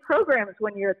 I think, programs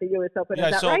when you're at the U.S. Open.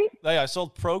 Is that right? Yeah, I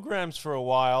sold programs for a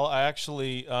while. I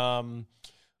actually,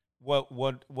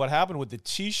 what happened with the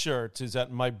T-shirts is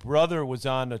that my brother was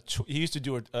on he used to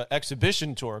do an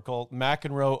exhibition tour called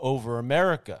McEnroe Over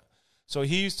America. So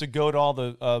he used to go to all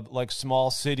the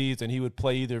small cities, and he would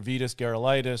play either Vitas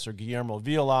Gerulaitis or Guillermo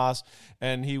Vilas,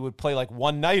 and he would play like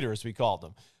one-nighters, we called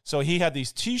them. So he had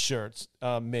these T-shirts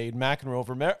made,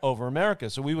 McEnroe Over America.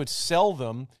 So we would sell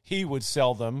them. He would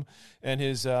sell them, and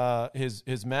his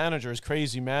manager, his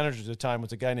crazy manager at the time,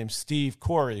 was a guy named Steve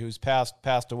Corey, who's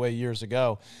passed away years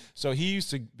ago. So he used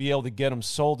to be able to get them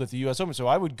sold at the U.S. Open. So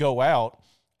I would go out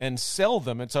and sell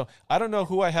them. And so I don't know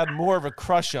who I had more of a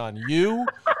crush on, you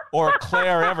or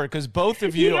Claire Everett, because both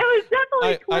of you. Yeah, it was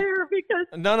definitely Claire because.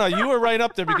 No, you were right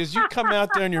up there because you come out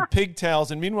there in your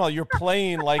pigtails, and meanwhile you're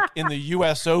playing like in the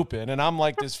U.S. Open, and I'm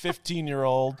like this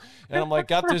 15-year-old, and I'm like,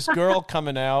 got this girl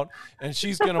coming out, and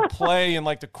she's going to play in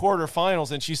like the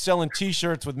quarterfinals, and she's selling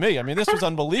T-shirts with me. I mean, this was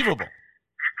unbelievable.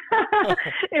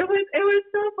 It was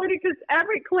so funny because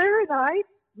Claire and I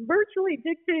virtually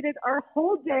dictated our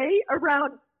whole day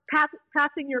around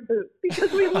passing your booth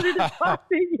because we wanted to talk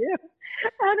to you.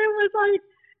 And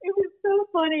it was so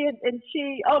funny. And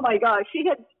she, oh my gosh, she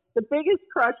had the biggest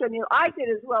crush on you. I did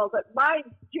as well, but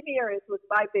Jimmy Arias was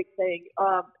my big thing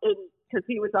because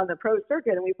he was on the pro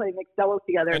circuit and we played mixed doubles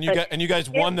together. And you guys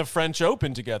won the French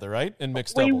Open together, right? In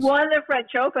mixed doubles. We won the French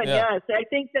Open, yes. I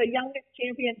think the youngest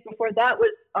champions before that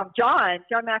was John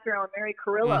McEnroe and Mary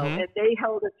Carrillo, and they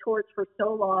held a torch for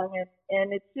so long.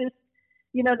 And it's just,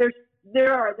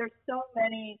 there's so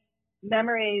many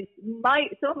memories.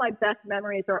 Some of my best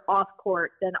memories are off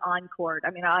court than on court.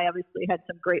 I mean, I obviously had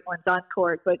some great ones on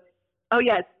court, but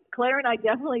yes, Claire and I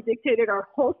definitely dictated our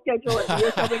whole schedule at the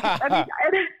US Open. I mean,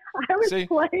 I was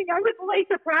playing. I was late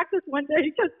to practice one day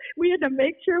because we had to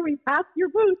make sure we passed your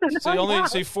booth.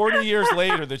 And 40 years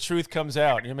later, the truth comes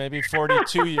out. You're maybe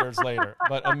 42 years later,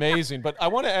 but amazing. But I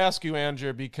want to ask you,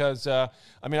 Andrea, because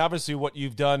obviously what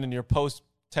you've done in your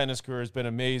post-tennis career has been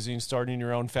amazing, starting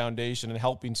your own foundation and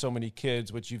helping so many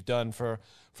kids, which you've done for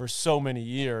so many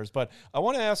years. But I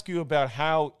want to ask you about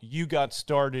how you got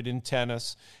started in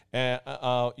tennis.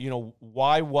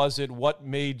 Why was it? What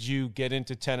made you get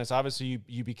into tennis? Obviously,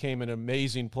 you became an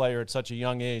amazing player at such a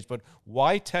young age, but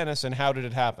why tennis and how did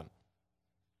it happen?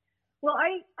 Well,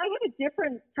 I had a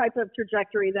different type of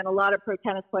trajectory than a lot of pro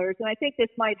tennis players, and I think this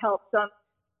might help some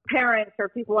parents or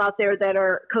people out there that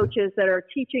are coaches that are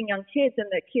teaching young kids and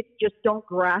the kids just don't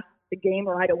grasp the game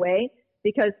right away,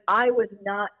 because I was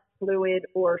not fluid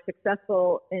or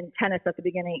successful in tennis at the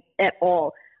beginning at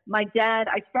all. My dad,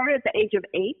 I started at the age of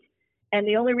 8, and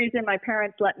the only reason my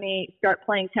parents let me start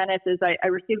playing tennis is I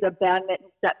received a badminton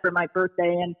set for my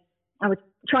birthday, and I was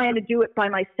trying to do it by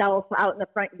myself out in the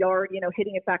front yard,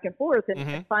 hitting it back and forth.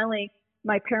 And finally,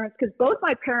 my parents, because both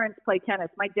my parents play tennis.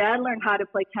 My dad learned how to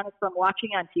play tennis from watching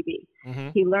on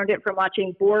TV. He learned it from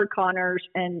watching Board Connors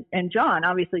and John,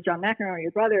 obviously John McEnroe,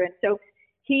 your brother. And so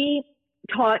he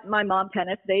taught my mom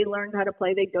tennis. They learned how to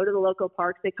play. They'd go to the local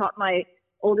parks. They taught my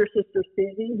older sister,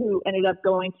 Susie, who ended up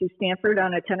going to Stanford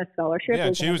on a tennis scholarship. Yeah,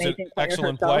 and she was an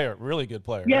excellent player, really good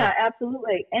player. Yeah,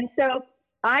 absolutely. And so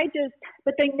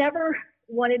but they never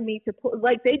wanted me to,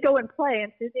 they'd go and play,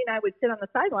 and Susie and I would sit on the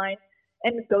sideline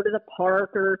and go to the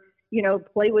park or,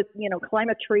 play with, climb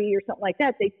a tree or something like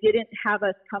that. They didn't have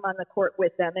us come on the court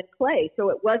with them and play. So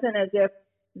it wasn't as if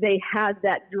they had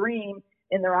that dream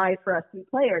in their eyes for us to be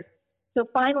players. So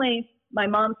finally, my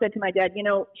mom said to my dad,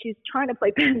 she's trying to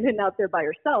play badminton out there by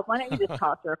herself. Why don't you just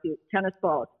toss her a few tennis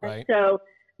balls? Right. And so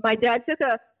my dad took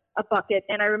a bucket,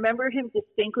 and I remember him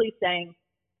distinctly saying,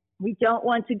 we don't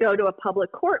want to go to a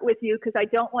public court with you because I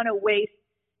don't want to waste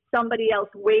somebody else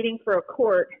waiting for a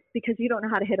court because you don't know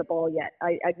how to hit a ball yet.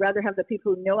 I'd rather have the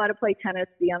people who know how to play tennis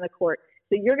be on the court.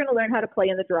 So you're going to learn how to play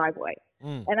in the driveway.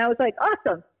 And I was like,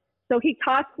 awesome. So he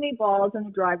tossed me balls in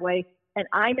the driveway, and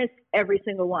I missed every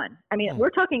single one. I mean, we're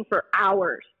talking for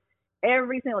hours.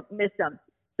 Every single missed them.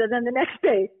 So then the next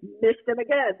day, missed them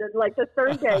again. Then the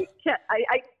third day,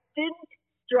 I didn't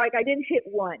strike. I didn't hit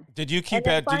one. Did you keep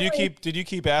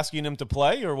asking him to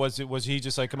play, or was he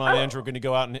just like, come on, Andrew, we're going to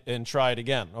go out and try it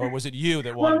again? Or was it you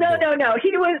that wanted to? No.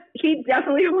 He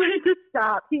definitely wanted to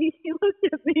stop. He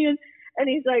looked at me and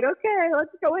he's like, okay,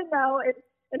 let's go in now.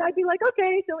 And I'd be like,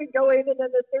 okay. So we'd go in, and then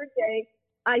the third day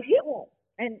I hit one.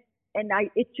 And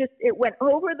it went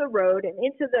over the road and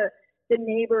into the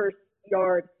neighbor's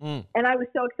yard. And I was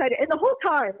so excited. And the whole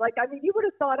time, you would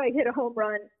have thought I hit a home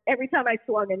run every time I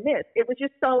swung and missed. It was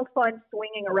just so fun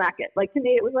swinging a racket. To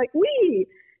me, it was like, wee.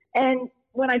 And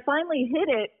when I finally hit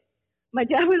it, my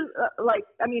dad was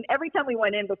every time we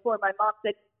went in before, my mom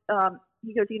said,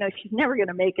 he goes, she's never going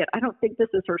to make it. I don't think this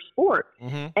is her sport.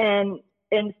 And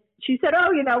she said, oh,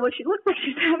 well, she looks like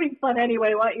she's having fun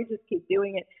anyway. Why don't you just keep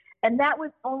doing it? And that was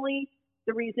only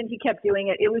the reason he kept doing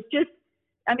it. It was just,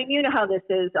 you know how this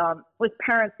is with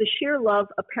parents, the sheer love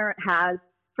a parent has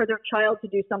for their child to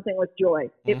do something with joy.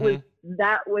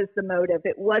 That was the motive.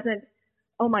 It wasn't,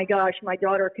 oh my gosh, my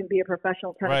daughter can be a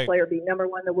professional tennis player, be number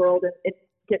one in the world, and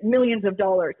get millions of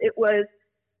dollars. It was,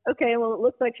 okay, well, it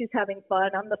looks like she's having fun.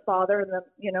 I'm the father, and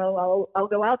then, I'll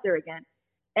go out there again.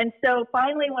 And so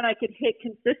finally, when I could hit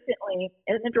consistently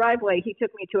in the driveway, he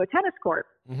took me to a tennis court.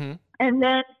 And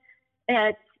then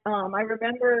I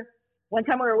remember one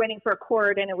time we were waiting for a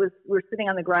court, and we were sitting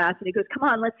on the grass, and he goes, come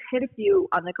on, let's hit a few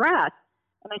on the grass.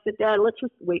 And I said, Dad, let's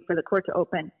just wait for the court to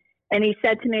open. And he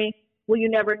said to me, well, you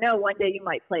never know. One day you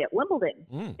might play at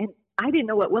Wimbledon. And I didn't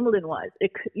know what Wimbledon was. I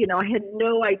had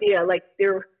no idea.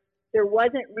 There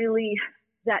wasn't really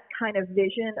that kind of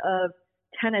vision of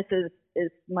tennis is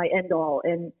my end all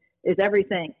and is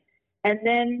everything. And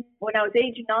then when I was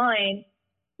age 9,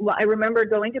 I remember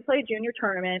going to play a junior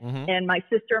tournament, and my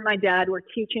sister and my dad were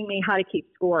teaching me how to keep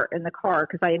score in the car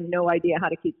because I had no idea how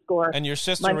to keep score. And your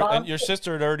sister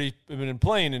had already been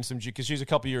playing in some, because she's a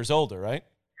couple years older, right?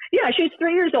 Yeah, she's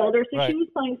 3 years older, so she was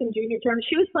playing some junior tournaments.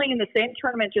 She was playing in the same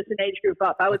tournament, just an age group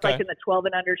up. I was in the 12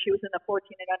 and under. She was in the 14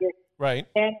 and under. Right.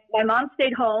 And my mom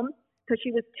stayed home because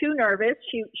she was too nervous.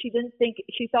 She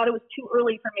thought it was too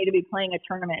early for me to be playing a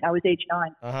tournament. I was age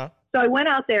 9. So I went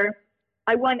out there.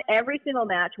 I won every single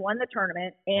match, won the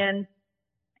tournament, and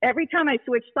every time I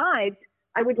switched sides,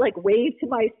 I would wave to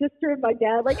my sister and my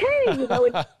dad, hey,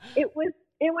 it was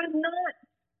not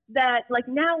that,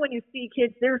 now when you see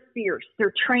kids, they're fierce.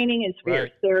 Their training is fierce.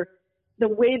 They're the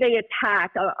way they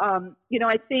attack.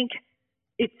 I think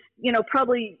it's,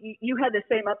 probably you had the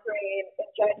same upbringing, and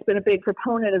Jack's been a big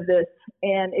proponent of this,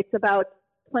 and it's about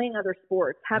playing other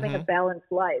sports, having a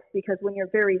balanced life, because when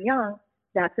you're very young,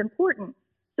 that's important.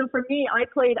 So for me, I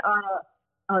played on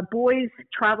a boys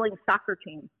traveling soccer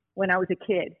team when I was a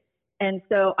kid. And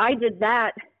so I did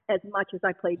that as much as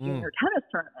I played junior tennis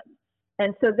tournaments.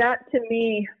 And so that to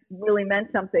me really meant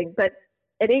something. But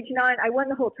at age 9, I won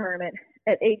the whole tournament.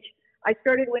 I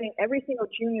started winning every single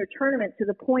junior tournament to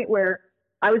the point where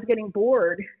I was getting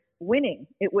bored winning.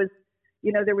 It was,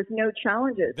 there was no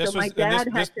challenges. This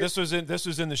was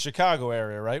in the Chicago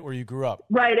area, right, where you grew up.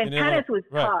 Right, and tennis was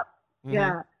tough.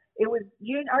 Yeah. it was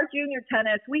our junior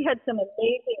tennis. We had some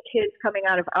amazing kids coming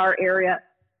out of our area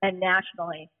and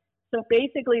nationally. So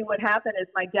basically what happened is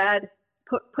my dad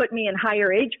put me in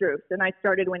higher age groups, and I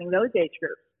started winning those age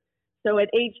groups. So at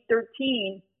age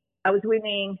 13, I was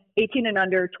winning 18 and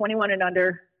under, 21 and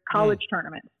under college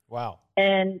tournaments. Wow.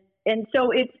 And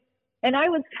so and I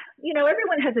was,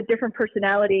 everyone has a different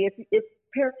personality. If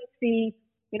parents see,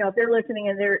 if they're listening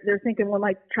and they're thinking, well,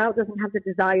 my child doesn't have the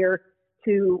desire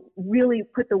to really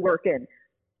put the work in.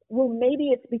 Well, maybe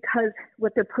it's because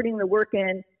what they're putting the work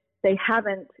in, they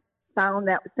haven't found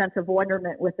that sense of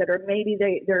wonderment with it, or maybe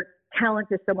their talent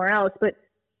is somewhere else. But,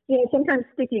 sometimes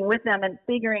sticking with them and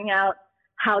figuring out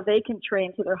how they can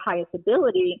train to their highest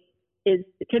ability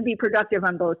can be productive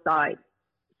on both sides.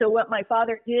 So what my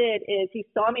father did is he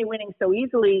saw me winning so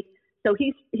easily. So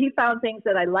he found things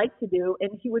that I liked to do,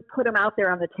 and he would put them out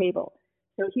there on the table.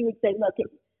 So he would say, look,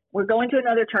 we're going to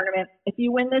another tournament. If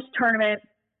you win this tournament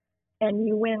and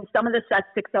you win some of the sets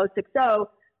 6-0, 6-0,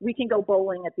 we can go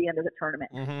bowling at the end of the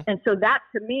tournament. Mm-hmm. And so that,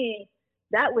 to me,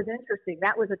 that was interesting.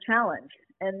 That was a challenge.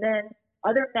 And then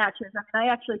other matches, I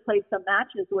actually played some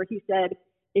matches where he said,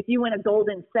 if you win a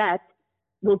golden set,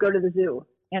 we'll go to the zoo.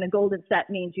 And a golden set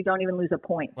means you don't even lose a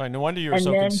point. Right. No wonder you were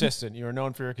so consistent. You were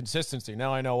known for your consistency.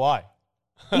 Now I know why.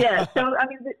 Yeah. So, and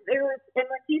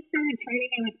when he started training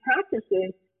in his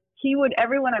practices,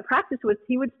 everyone I practiced with,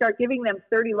 he would start giving them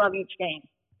 30 love each game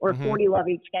or 40 love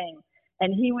each game.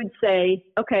 And he would say,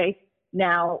 okay,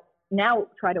 now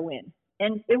try to win.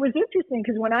 And it was interesting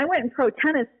because when I went in pro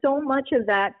tennis, so much of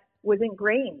that was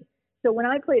ingrained. So when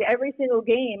I played every single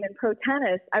game in pro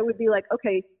tennis, I would be like,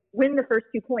 okay, win the first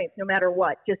 2 points no matter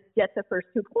what. Just get the first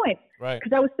 2 points. Right.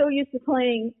 Because I was so used to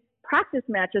playing practice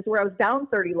matches where I was down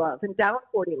 30 love and down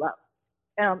 40 love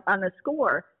on the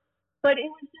score. But it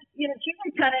was just,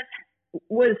 junior tennis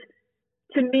was,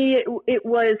 to me, it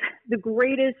was the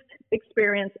greatest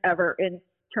experience ever in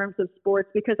terms of sports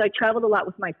because I traveled a lot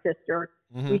with my sister.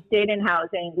 Mm-hmm. We stayed in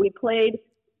housing. We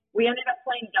ended up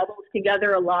playing doubles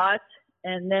together a lot.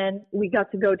 And then we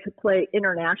got to go to play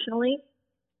internationally.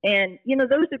 And,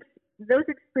 those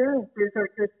experiences are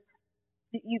just,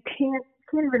 you can't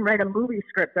even write a movie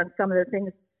script on some of the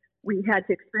things we had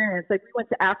to experience. Like we went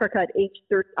to Africa at age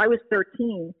 13. I was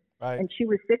 13 right. And she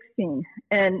was 16.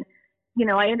 And,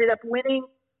 I ended up winning.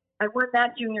 I won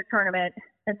that junior tournament.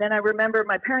 And then I remember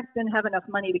my parents didn't have enough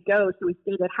money to go, so we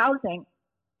stayed at housing.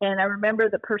 And I remember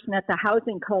the person at the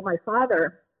housing called my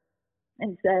father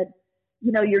and said,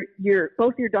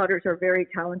 both your daughters are very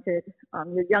talented.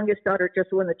 Your youngest daughter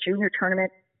just won the junior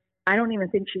tournament. I don't even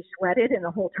think she sweated in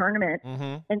the whole tournament.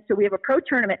 Mm-hmm. And so we have a pro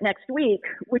tournament next week.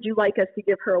 Would you like us to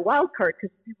give her a wild card?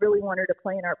 Because we really want her to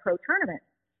play in our pro tournament.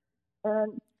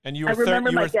 And you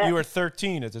were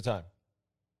 13 at the time.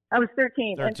 I was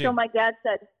 13. And so my dad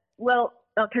said, well,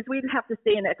 because we'd have to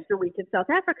stay an extra week in South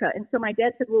Africa. And so my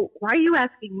dad said, well, why are you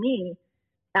asking me?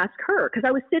 Ask her. Because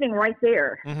I was sitting right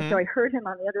there. Mm-hmm. So I heard him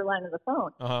on the other line of the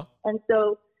phone. Uh-huh. And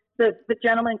so the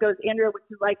gentleman goes, Andrea, would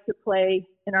you like to play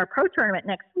in our pro tournament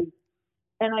next week?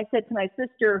 And I said to my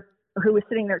sister, who was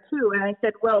sitting there too, and I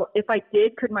said, well, if I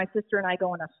did, could my sister and I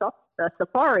go on a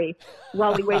safari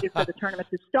while we waited for the tournament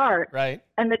to start? Right.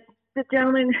 And the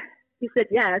gentleman, he said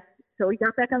yes. So he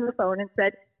got back on the phone and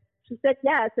she said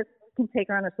yes, if we can take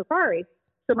her on a safari.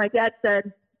 So my dad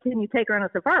said, can you take her on a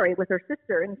safari with her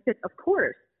sister? And he said, of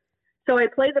course. So I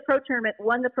played the pro tournament,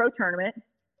 won the pro tournament,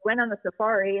 went on the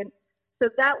safari. And so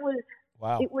that was,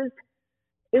 wow. It was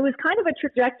kind of a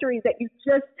trajectory that you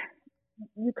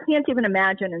can't even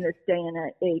imagine in this day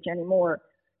and age anymore.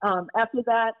 After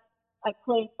that, I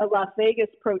played a Las Vegas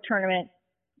pro tournament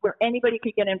where anybody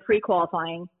could get in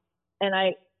pre-qualifying. And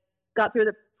I got through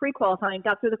the pre-qualifying,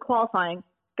 got through the qualifying,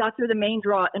 got through the main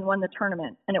draw and won the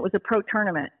tournament. And it was a pro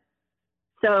tournament.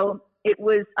 So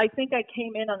I think I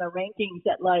came in on the rankings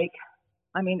at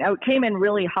I came in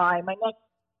really high.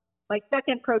 My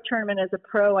second pro tournament as a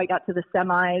pro, I got to the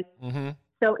semis. Mm-hmm.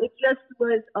 So it just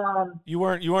was. You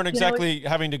weren't exactly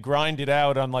having to grind it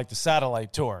out on like the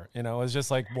satellite tour. It was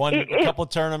just like a couple of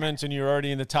tournaments and you're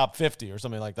already in the top 50 or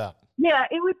something like that. Yeah,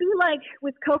 it would be like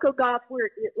with Coco Gauff, where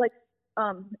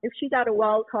if she got a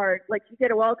wild card, like you get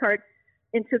a wild card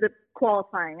into the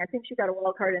qualifying. I think she got a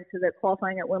wild card into the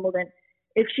qualifying at Wimbledon.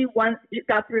 If she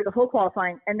got through the whole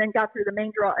qualifying and then got through the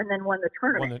main draw and then won the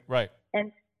tournament. Right.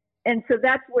 And so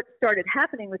that's what started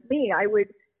happening with me. I would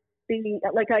be I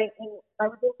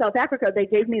was in South Africa. They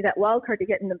gave me that wild card to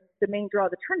get in the main draw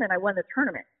of the tournament. I won the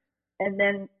tournament. And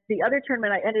then the other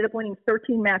tournament, I ended up winning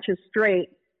 13 matches straight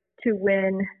to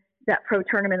win that pro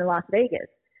tournament in Las Vegas.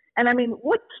 And I mean,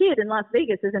 what kid in Las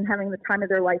Vegas isn't having the time of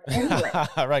their life anyway?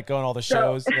 Right, going all the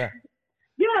shows. Yeah.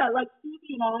 Yeah, like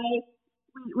Stevie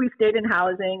we stayed in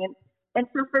housing. And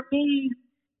so for me,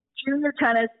 junior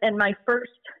tennis and my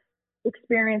first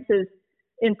experiences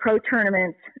in pro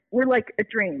tournaments were like a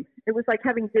dream. It was like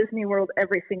having Disney World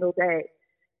every single day.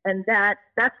 And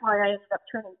that's why I ended up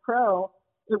turning pro.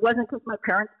 It wasn't because my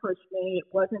parents pushed me.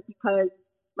 It wasn't because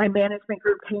my management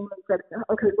group came and said,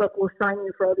 okay, look, we'll sign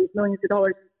you for all these millions of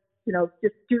dollars.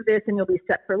 Just do this and you'll be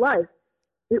set for life.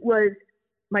 It was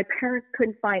my parents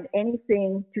couldn't find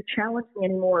anything to challenge me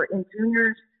anymore in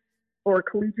juniors or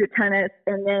collegiate tennis.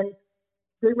 And then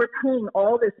they were paying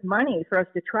all this money for us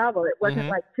to travel. It wasn't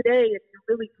like today, if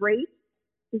you're really great,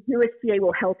 the USTA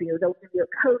will help you. They'll give you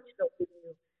a coach. They'll give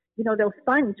you, they'll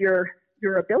fund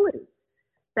your ability.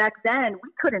 Back then, we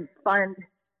couldn't fund,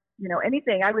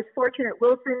 anything. I was fortunate.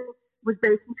 Wilson was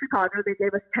based in Chicago. They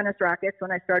gave us tennis rackets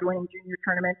when I started winning junior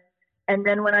tournaments. And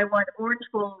then when I won Orange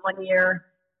Bowl one year,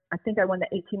 I think I won the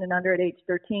 18 and under at age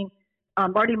 13,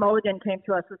 Marty Mulligan came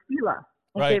to us with Fila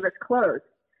and gave us clothes.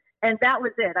 And that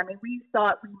was it. I mean, we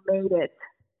thought we made it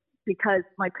because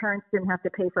my parents didn't have to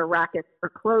pay for rackets or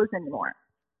clothes anymore.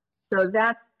 So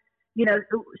that's,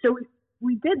 so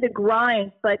we did the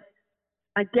grind, but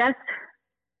I guess,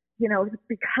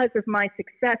 because of my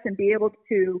success and be able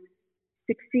to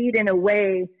succeed in a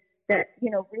way that,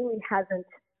 really hasn't,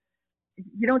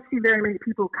 you don't see very many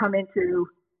people come into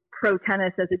pro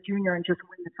tennis as a junior and just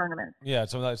win the tournament. Yeah,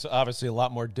 so that's obviously a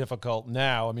lot more difficult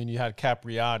now. I mean, you had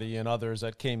Capriati and others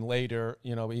that came later,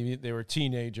 they were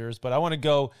teenagers. But I want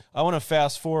to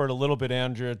fast forward a little bit,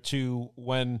 Andrea, to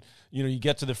when, you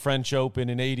get to the French Open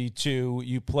in 82,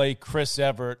 you play Chris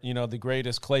Evert, the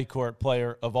greatest clay court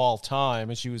player of all time.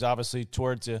 And she was obviously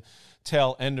towards the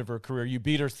tail end of her career. You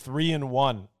beat her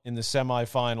 3-1 in the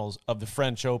semifinals of the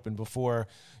French Open before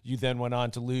you then went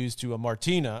on to lose to a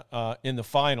Martina in the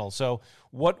final. So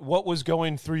what was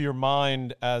going through your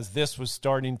mind as this was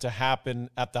starting to happen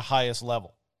at the highest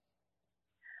level?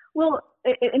 Well,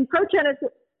 in pro tennis,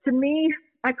 to me,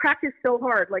 I practiced so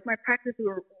hard. Like my practices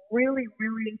were really,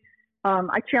 really,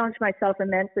 I challenged myself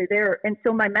immensely there. And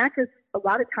so my matches a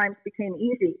lot of times became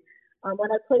easy.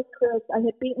 When I played Chris, I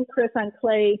had beaten Chris on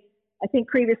clay. I think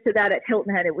previous to that at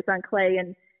Hilton Head, it was on clay.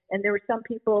 And there were some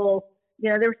people,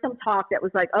 there was some talk that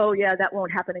was like, oh yeah, that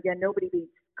won't happen again. Nobody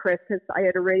beats Chris because I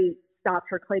had already stopped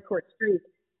her clay court streak.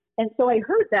 And so I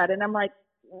heard that and I'm like,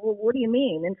 well, what do you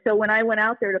mean? And so when I went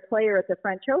out there to play her at the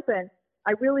French Open,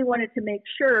 I really wanted to make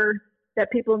sure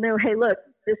that people knew, hey, look,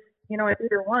 this, I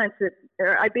beat her once.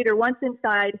 I beat her once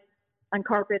inside on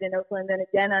carpet in Oakland, then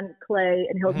again on clay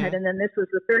in Hilton Head, and then this was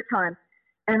the third time.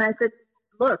 And I said,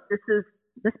 look,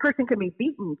 this person can be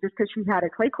beaten just because she had a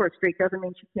clay court streak doesn't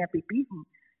mean she can't be beaten.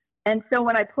 And so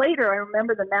when I played her, I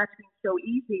remember the match being so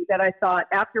easy that I thought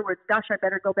afterwards, gosh, I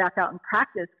better go back out and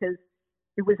practice because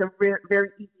it was a very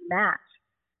easy match.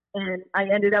 And I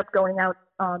ended up going out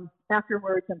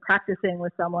afterwards and practicing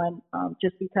with someone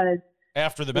just because.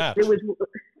 After the match? It was,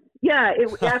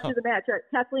 after the match.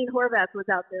 Kathleen Horvath was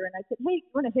out there and I said, hey, you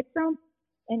want to hit some?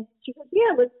 And she said,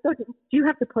 yeah, let's go. Do you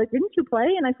have to play? Didn't you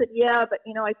play? And I said, yeah, but,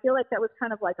 I feel like that was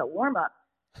kind of like a warm-up.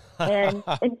 And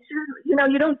she, you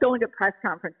don't go into press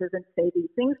conferences and say these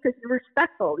things because you're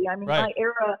respectful. I mean, right.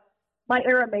 my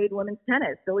era made women's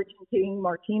tennis. Billie Jean King,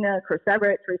 Martina, Chris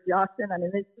Evert, Tracy Austin. I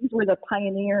mean, these were the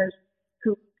pioneers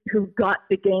who got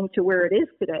the game to where it is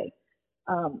today.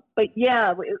 But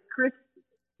yeah, Chris,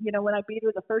 when I beat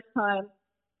her the first time,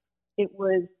 it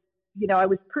was, I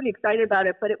was pretty excited about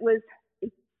it, but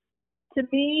to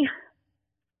me,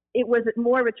 it was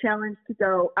more of a challenge to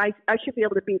go, I should be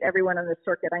able to beat everyone on the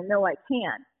circuit. I know I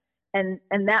can.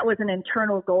 And that was an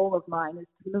internal goal of mine, is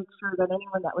to make sure that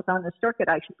anyone that was on the circuit,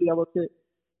 I should be able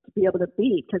to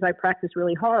beat because I practiced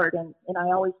really hard. And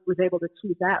I always was able to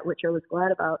achieve that, which I was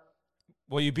glad about.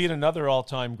 Well, you beat another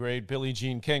all-time great, Billie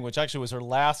Jean King, which actually was her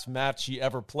last match she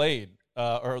ever played,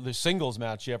 or the singles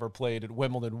match she ever played at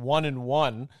Wimbledon,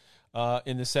 1-1.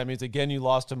 In the semis. Again, you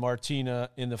lost to Martina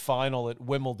in the final at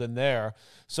Wimbledon there.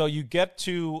 So you get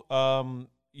to,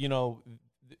 as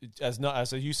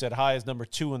you said, high as number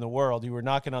 2 in the world. You were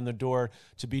knocking on the door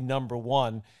to be number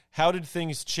 1. How did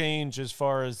things change as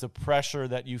far as the pressure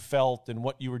that you felt and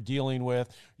what you were dealing with?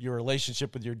 Your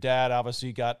relationship with your dad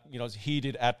obviously got,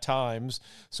 heated at times.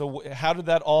 So how did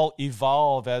that all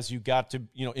evolve as you got to,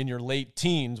 in your late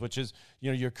teens, which is,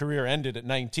 your career ended at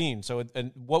 19. So,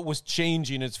 and what was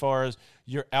changing as far as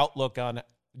your outlook on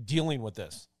dealing with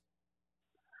this?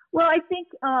 Well, I think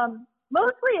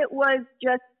mostly it was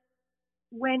just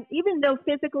even though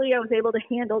physically I was able to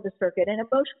handle the circuit and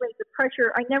emotionally the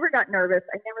pressure, I never got nervous,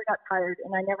 I never got tired,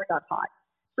 and I never got hot.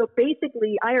 So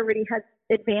basically I already had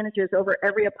advantages over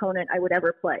every opponent I would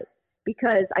ever play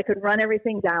because I could run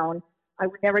everything down. I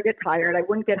would never get tired. I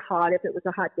wouldn't get hot if it was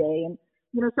a hot day. And,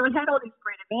 so I had all these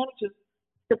great advantages.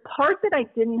 The part that I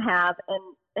didn't have,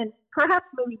 and perhaps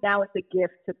maybe now it's a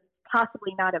gift to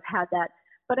possibly not have had that,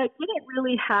 but I didn't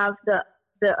really have the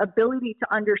ability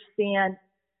to understand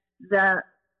the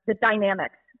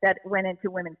dynamics that went into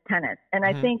women's tennis. And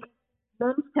I think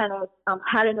men's tennis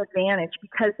had an advantage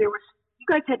because you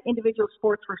guys had individual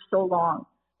sports for so long.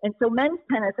 And so men's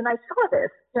tennis, and I saw this,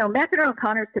 McEnroe and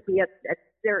Connors could be at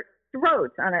their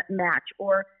throats on a match,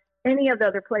 or any of the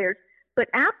other players. But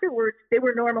afterwards, they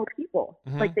were normal people.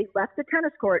 Like, they left the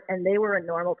tennis court and they were a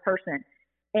normal person.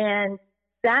 And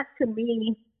that, to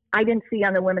me, I didn't see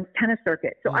on the women's tennis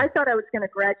circuit. So I thought I was going to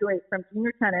graduate from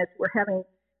junior tennis. We're having,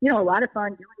 a lot of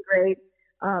fun, doing great,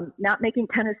 not making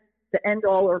tennis the end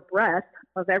all or breast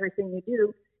of everything you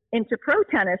do, into pro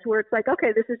tennis, where it's like,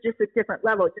 okay, this is just a different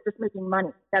level. You're just making money.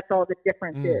 That's all the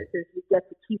difference is you get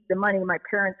to keep the money. My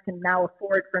parents can now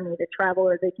afford for me to travel,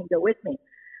 or they can go with me.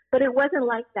 But it wasn't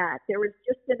like that. There was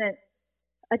just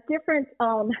a different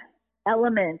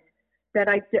element that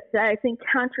I think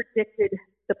contradicted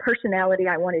the personality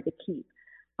I wanted to keep.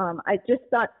 I just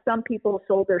thought some people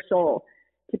sold their soul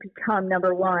to become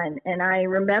number one. And I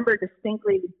remember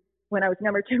distinctly when I was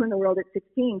number 2 in the world at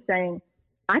 16 saying,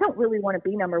 I don't really want to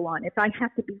be number one. If I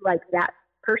have to be like that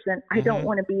person, I don't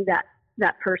want to be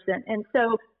that person. And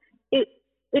so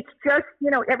it's just,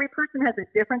 every person has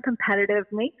a different competitive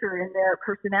nature in their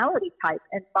personality type,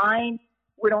 and mine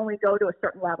would only go to a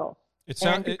certain level.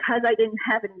 And because I didn't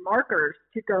have any markers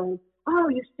to go, oh,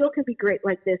 you still can be great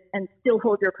like this and still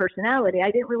hold your personality,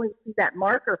 I didn't really see that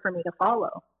marker for me to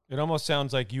follow. It almost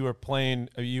sounds like you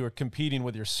were competing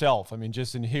with yourself. I mean,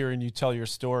 just in hearing you tell your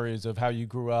stories of how you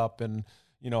grew up and,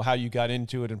 how you got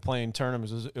into it and playing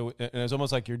tournaments, it was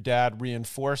almost like your dad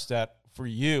reinforced that for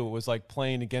you. It was like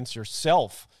playing against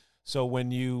yourself. So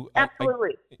when you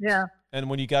absolutely, yeah. And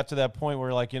when you got to that point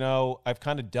where like, I've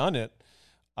kind of done it,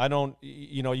 I don't,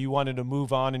 you wanted to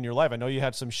move on in your life. I know you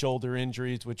had some shoulder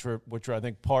injuries, which were I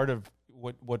think part of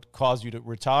what caused you to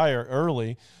retire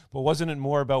early, but wasn't it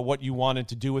more about what you wanted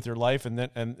to do with your life, and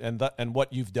then and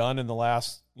what you've done in the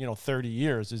last 30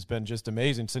 years has been just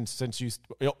amazing since you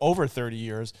over 30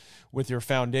 years with your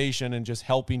foundation and just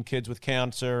helping kids with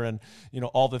cancer and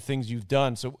all the things you've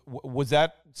done. So was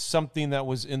that something that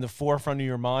was in the forefront of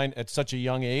your mind at such a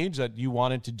young age that you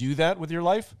wanted to do that with your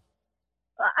life?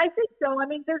 I think so. I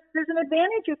mean, there's an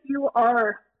advantage if you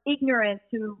are ignorant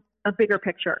to a bigger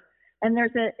picture. And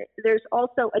there's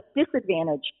also a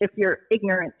disadvantage if you're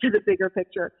ignorant to the bigger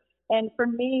picture. And for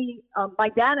me, my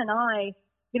dad and I,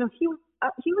 he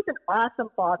was an awesome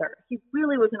father. He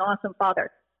really was an awesome father.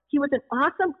 He was an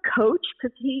awesome coach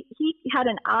because he had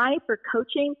an eye for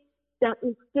coaching that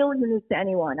is still unique to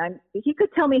anyone. He could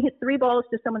tell me hit 3 balls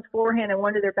to someone's forehand and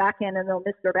 1 to their backhand, and they'll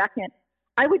miss their backhand.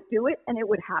 I would do it and it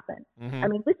would happen. I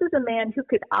mean, this is a man who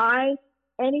could eye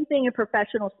anything in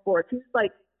professional sports. He's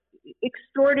like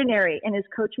extraordinary in his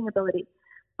coaching ability,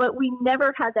 but we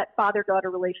never had that father-daughter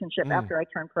relationship after I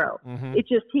turned pro. It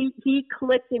just, he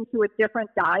clicked into a different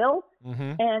dial,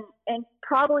 and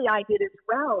probably I did as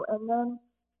well. And then,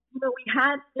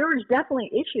 there was definitely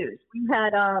issues. We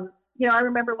had, I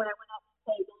remember when I went out to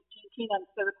play in 18 on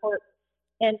the third court,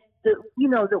 and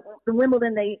the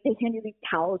Wimbledon, they hand you these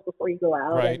towels before you go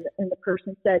out, right. and the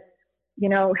person said,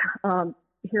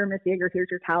 here, Miss Jaeger, here's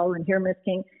your towel, and here, Miss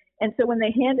King. And so when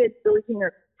they handed Billie Jean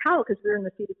her towel, because we were in the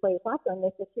seated play with Lapa, and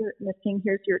they said, here, Miss King,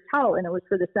 here's your towel. And it was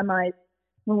for the semis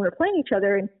when we were playing each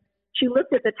other. And she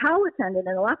looked at the towel attendant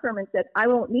in the locker room and said, I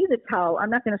won't need the towel.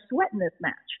 I'm not going to sweat in this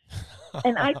match.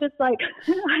 And I just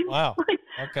wow.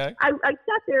 Okay. I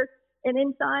sat there, and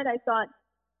inside I thought,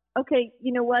 okay,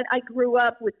 you know what? I grew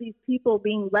up with these people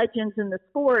being legends in the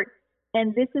sport,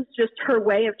 and this is just her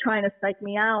way of trying to psych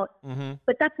me out.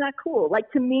 But that's not cool. Like,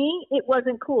 to me, it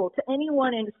wasn't cool. To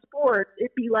anyone in sports,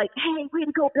 it'd be like, hey, way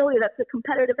to go, Billie. That's a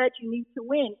competitive edge you need to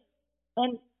win.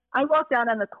 And I walked out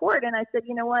on the court, and I said,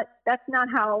 you know what? That's not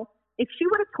how – if she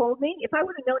would have told me, if I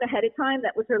would have known ahead of time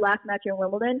that was her last match in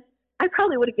Wimbledon, I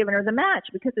probably would have given her the match,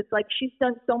 because it's like, she's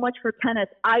done so much for tennis.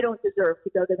 I don't deserve to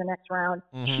go to the next round.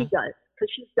 She does,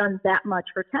 because she's done that much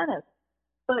for tennis.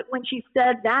 But when she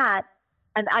said that,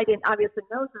 and I didn't obviously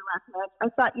know her last match, I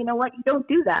thought, you know what? You don't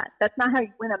do that. That's not how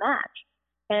you win a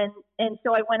match. And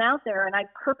so I went out there, and I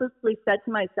purposely said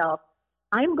to myself,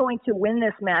 I'm going to win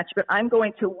this match, but I'm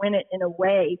going to win it in a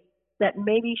way that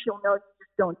maybe she'll know,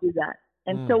 just don't do that.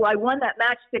 And so I won that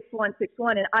match 6-1,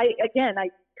 6-1. And I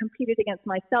competed against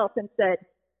myself and said,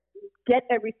 get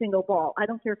every single ball. I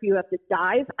don't care if you have to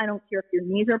dive. I don't care if your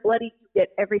knees are bloody. You get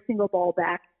every single ball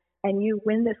back, and you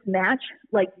win this match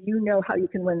like you know how you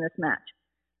can win this match.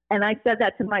 And I said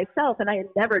that to myself, and I had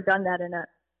never done that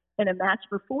in a match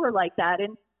before like that.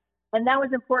 And that was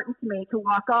important to me, to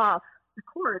walk off the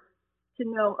court, to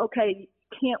know, okay, you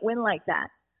can't win like that.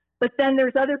 But then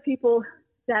there's other people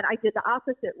that I did the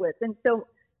opposite with. And so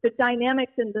the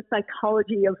dynamics and the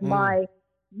psychology of my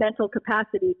mental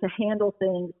capacity to handle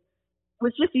things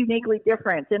was just uniquely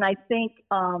different. And I think,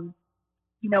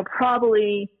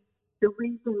 probably the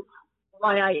reason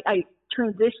why I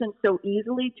transitioned so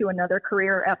easily to another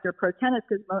career after pro tennis,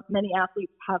 because many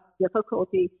athletes have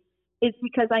difficulty, is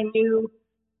because I knew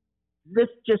this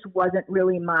just wasn't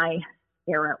really my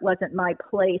era. It wasn't my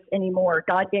place anymore.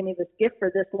 God gave me this gift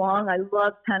for this long. I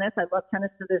love tennis. I love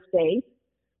tennis to this day.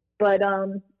 But,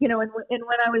 and when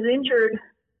I was injured,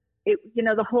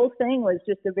 the whole thing was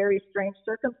just a very strange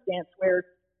circumstance where,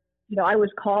 I was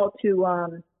called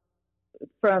to,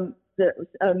 from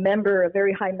a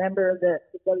very high member of the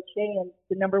WTA and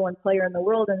the number one player in the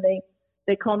world. And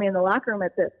they called me in the locker room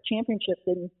at the championships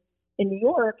in New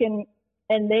York.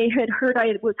 And they had heard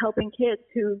I was helping kids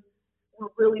who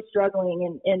were really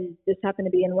struggling. And this happened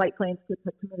to be in White Plains, kids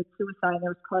had committed suicide. And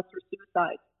there was cluster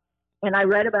suicide. And I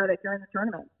read about it during the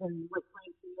tournament in White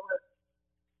Plains, New York.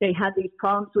 They had these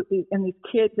problems with these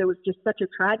kids. It was just such a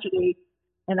tragedy.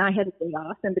 And I had a day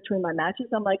off in between my matches.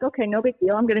 I'm like, okay, no big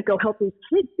deal. I'm going to go help these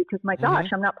kids because, my gosh,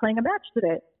 I'm not playing a match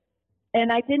today.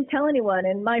 And I didn't tell anyone.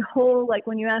 And my whole,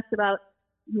 when you asked about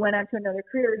you went on to another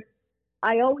career,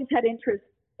 I always had interest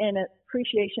and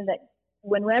appreciation that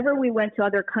whenever we went to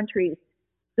other countries,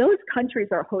 those countries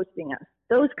are hosting us.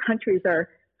 Those countries are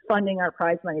funding our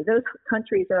prize money. Those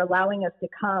countries are allowing us to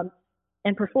come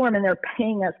and perform, and they're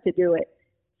paying us to do it.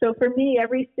 So for me,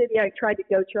 every city I tried to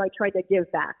go to, I tried to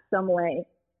give back some way.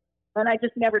 And I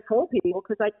just never told people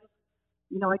because I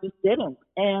just didn't.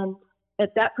 And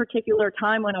at that particular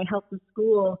time when I helped the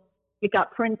school, it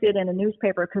got printed in a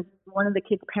newspaper because one of the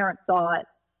kids' parents saw it.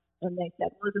 And they said,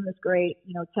 wasn't this great?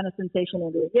 Tennis sensation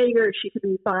Andrea Jaeger, she could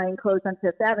be buying clothes on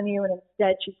Fifth Avenue, and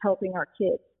instead she's helping our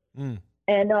kids.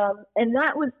 And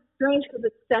that was strange because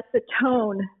it set the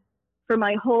tone for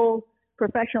my whole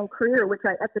professional career, which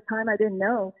at the time I didn't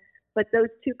know. But those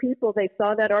two people, they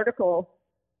saw that article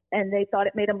and they thought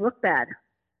it made them look bad.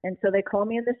 And so they called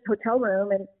me in this hotel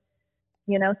room and,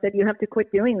 said, you have to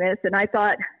quit doing this. And I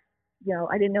thought,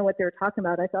 I didn't know what they were talking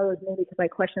about. I thought it was maybe because I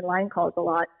questioned line calls a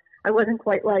lot. I wasn't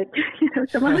quite like,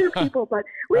 some other people, but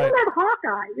we didn't have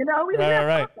Hawkeye, we didn't have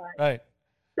Hawkeye. Right.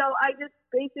 So I just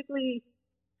basically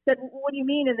said, what do you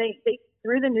mean? And they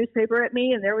threw the newspaper at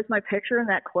me, and there was my picture and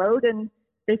that quote. And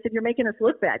they said, you're making us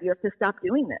look bad. You have to stop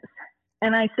doing this.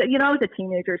 And I said, I was a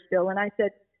teenager still. And I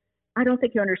said, I don't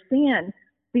think you understand.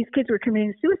 These kids were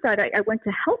committing suicide. I went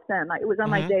to help them. It was on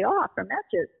my day off from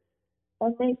matches.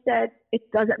 And they said, it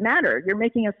doesn't matter. You're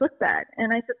making us look bad.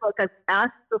 And I said, look, I've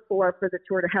asked before for the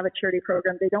tour to have a charity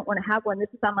program. They don't want to have one. This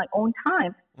is on my own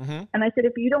time. And I said,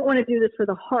 if you don't want to do this for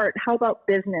the heart, how about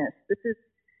business?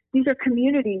 These are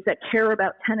communities that care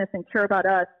about tennis and care about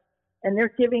us. And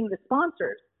they're giving the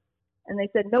sponsors. And they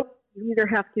said, nope, you either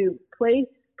have to play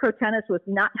pro tennis with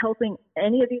not helping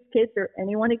any of these kids or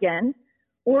anyone again,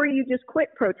 or you just quit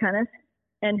pro tennis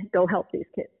and go help these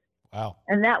kids. Wow.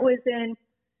 And that was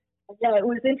it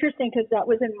was interesting because that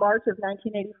was in March of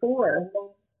 1984.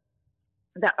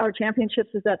 And that our championships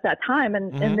was at that time.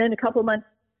 And then a couple months,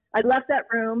 I left that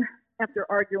room after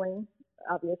arguing,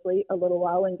 obviously, a little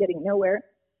while and getting nowhere,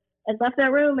 and left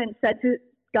that room and said to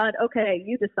God, okay,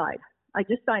 you decide. I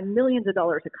just signed millions of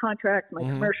dollars of contracts. My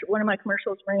one of my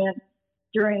commercials ran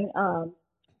during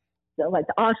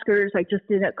the Oscars. I just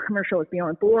did a commercial with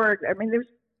Bjorn Borg. I mean,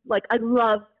 I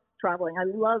love traveling. I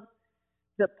love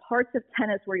the parts of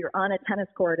tennis where you're on a tennis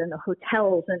court and the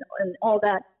hotels and all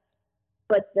that.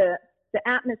 But the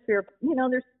atmosphere,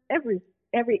 there's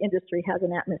every industry has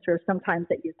an atmosphere sometimes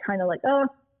that you're kind of like, oh,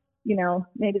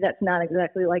 maybe that's not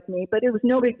exactly like me, but it was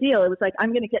no big deal. It was like, I'm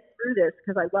going to get through this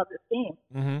because I love this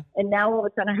game. And now all of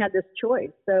a sudden I had this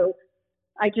choice. So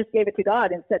I just gave it to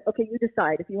God and said, okay, you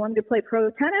decide. If you want me to play pro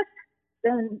tennis,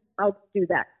 then I'll do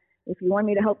that. If you want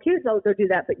me to help kids, I'll go do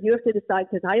that. But you have to decide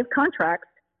because I have contracts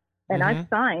and I've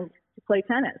signed to play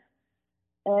tennis.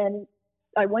 And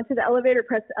I went to the elevator,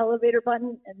 pressed the elevator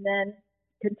button, and then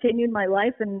continued my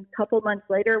life. And a couple months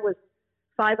later was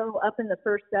 5-0 up in the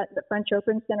first set in the French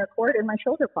Open center court, and my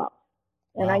shoulder popped.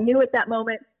 And I knew at that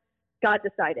moment, God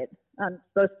decided I'm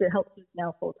supposed to help kids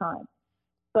now full time.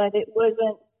 But it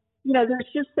wasn't,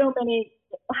 there's just so many,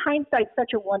 hindsight's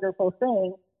such a wonderful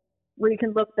thing where you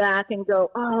can look back and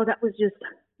go, oh, that was just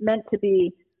meant to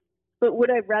be. But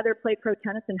would I rather play pro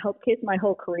tennis and help kids my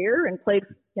whole career and played,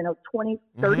 20,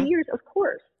 30 years? Of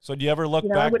course. So do you ever look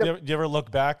back? Do you ever look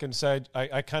back and say,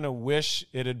 I kind of wish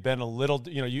it had been a little,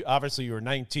 you obviously you were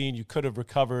 19, you could have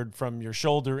recovered from your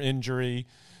shoulder injury.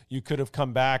 You could have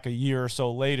come back a year or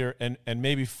so later and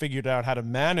maybe figured out how to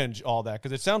manage all that.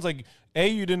 Because it sounds like,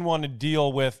 you didn't want to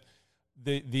deal with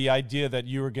the idea that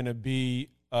you were going to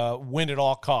be win at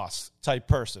all costs type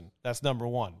person. That's number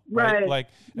one. Right.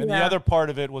 The other part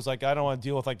of it was like, I don't want to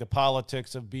deal with like the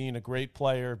politics of being a great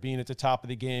player, being at the top of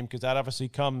the game, because that obviously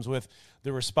comes with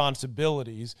the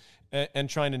responsibilities and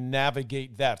trying to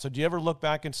navigate that. So do you ever look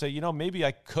back and say, maybe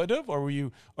I could have, or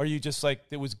are you just like,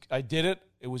 I did it,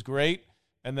 it was great,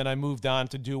 and then I moved on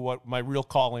to do what my real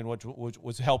calling, which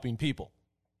was helping people?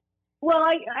 Well,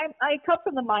 I come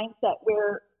from the mindset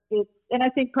where and I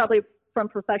think probably from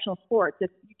professional sports,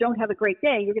 if you don't have a great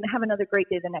day, you're going to have another great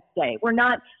day the next day. We're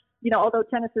not, although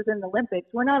tennis is in the Olympics,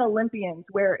 we're not Olympians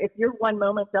where if your one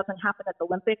moment doesn't happen at the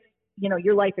Olympics,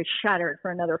 your life is shattered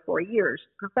for another 4 years.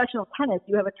 Professional tennis,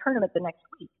 you have a tournament the next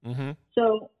week. Mm-hmm.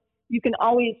 So you can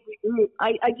always regroup.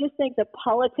 I just think the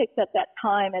politics at that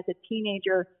time as a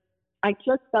teenager, I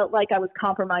just felt like I was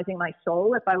compromising my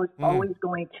soul if I was always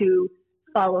going to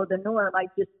follow the norm.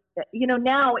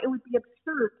 Now it would be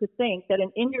absurd to think that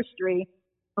an industry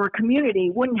or a community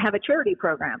wouldn't have a charity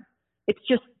program. It's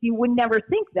just, you would never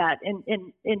think that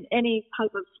in any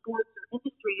type of sports or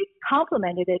industry. It's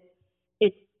complemented,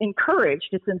 it's encouraged,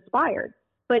 it's inspired.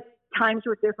 But times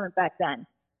were different back then,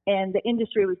 and the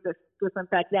industry was different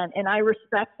back then. And I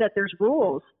respect that there's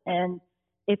rules, and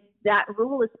if that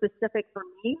rule is specific for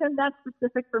me, then that's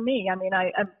specific for me. I mean,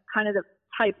 I'm kind of the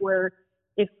type where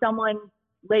if someone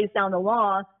lays down the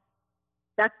law,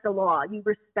 that's the law. You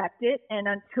respect it, and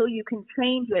until you can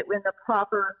change it in the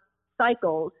proper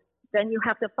cycles, then you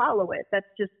have to follow it. That's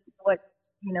just what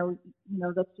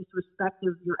that's just respect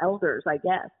of your elders, I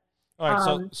guess. All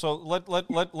right, so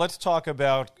let's talk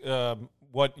about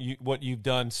what you've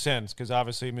done since, because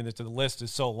obviously, the list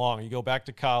is so long. You go back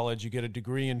to college, you get a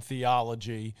degree in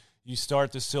theology, you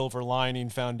start the Silver Lining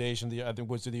Foundation. I think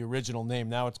was the original name.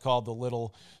 Now it's called the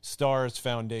Little Stars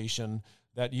Foundation,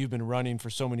 that you've been running for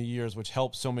so many years, which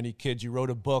helps so many kids. You wrote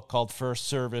a book called First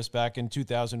Service back in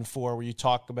 2004, where you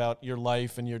talk about your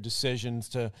life and your decisions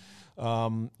to,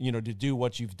 to do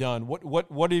what you've done.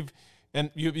 What have,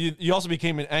 and you also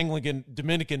became an Anglican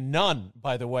Dominican nun,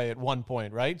 by the way, at one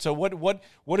point, right? So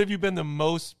what have you been the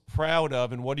most proud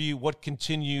of, and what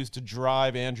continues to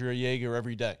drive Andrea Jaeger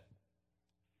every day?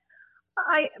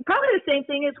 Probably the same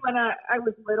thing as when I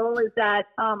was little, is that,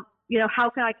 how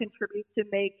can I contribute to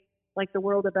make the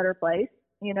world a better place?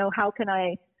 How can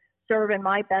I serve in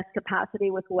my best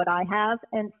capacity with what I have?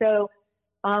 And so,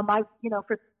 I'm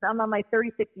on my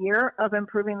 36th year of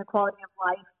improving the quality of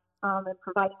life and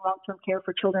providing long-term care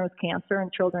for children with cancer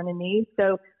and children in need.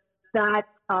 So that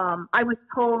I was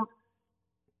told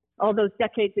all those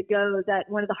decades ago that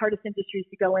one of the hardest industries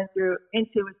to go into is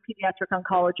pediatric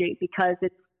oncology, because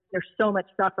there's so much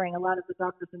suffering. A lot of the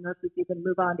doctors and nurses even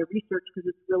move on to research because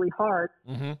it's really hard.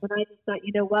 Mm-hmm. But I just thought,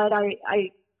 you know what? I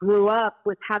grew up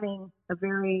with having a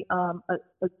very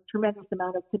a tremendous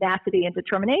amount of tenacity and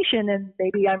determination, and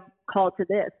maybe I'm called to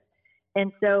this.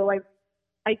 And so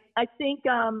I think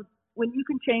when you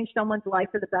can change someone's life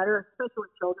for the better, especially with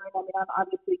children. I'm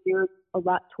obviously geared a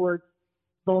lot towards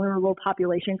vulnerable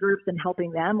population groups and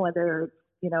helping them. Whether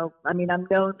I'm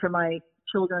known for my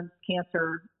children's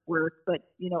cancer work, but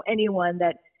anyone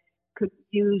that could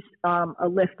use a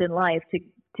lift in life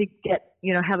to get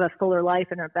have a fuller life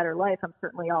and a better life, I'm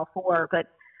certainly all for. But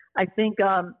I think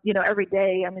every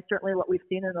day, certainly what we've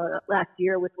seen in the last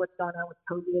year with what's gone on with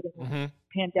COVID and mm-hmm.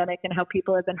 pandemic and how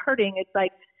people have been hurting, it's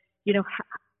like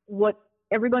what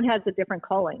everyone has a different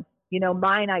calling.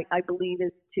 Mine I believe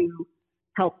is to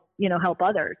help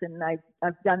others, and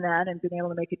I've done that and been able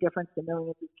to make a difference to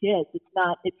millions of kids.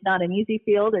 It's not an easy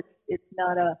field. It's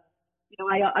not a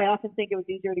I often think it was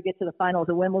easier to get to the finals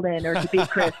of Wimbledon or to beat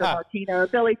Chris or Martina or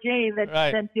Billie Jean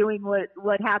than doing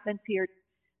what happens here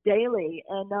daily.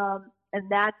 And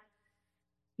that's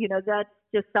that's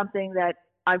just something that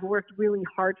I've worked really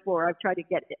hard for. I've tried to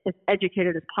get as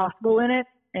educated as possible in it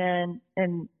and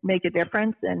make a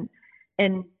difference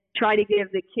and try to give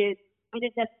the kids.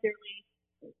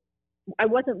 I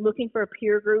wasn't looking for a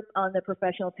peer group on the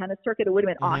professional tennis circuit. It would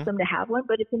have been mm-hmm. awesome to have one,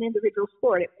 but it's an individual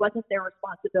sport. It wasn't their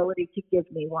responsibility to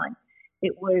give me one.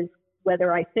 It was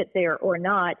whether I fit there or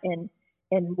not. And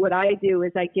what I do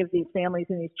is I give these families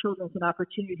and these children an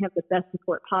opportunity to have the best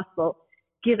support possible,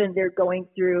 given they're going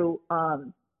through,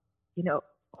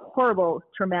 horrible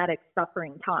traumatic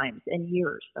suffering times and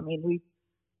years.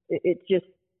 It's just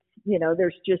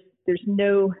there's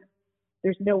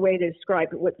no way to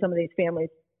describe what some of these families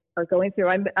are going through.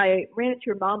 I ran into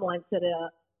your mom once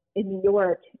in New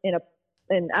York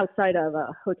in outside of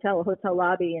a hotel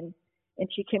lobby, and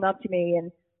she came up to me,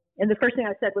 and the first thing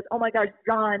I said was, "Oh my gosh,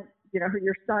 John,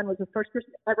 your son was the first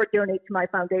person to ever donate to my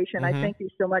foundation. I thank you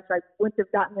so much. I wouldn't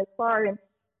have gotten this far."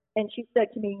 And she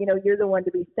said to me, "You're the one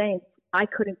to be thanked. I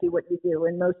couldn't do what you do,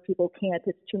 and most people can't.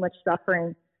 It's too much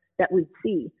suffering that we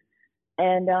see."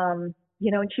 And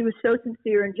and she was so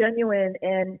sincere and genuine,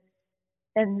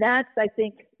 and that's, I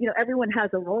think, everyone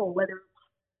has a role, whether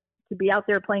it's to be out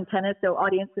there playing tennis so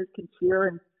audiences can cheer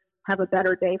and have a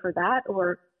better day for that,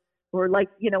 or like,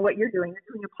 what you're doing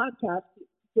a podcast to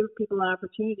give people an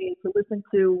opportunity to listen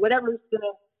to whatever's going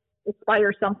to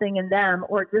inspire something in them,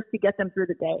 or just to get them through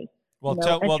the day.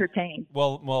 Entertain.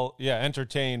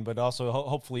 Entertain, but also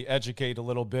hopefully educate a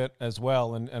little bit as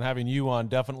well. And having you on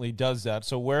definitely does that.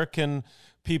 So where can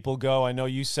people go? I know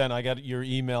I got your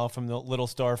email from the Little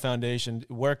Star Foundation.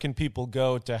 Where can people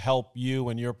go to help you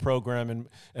and your program,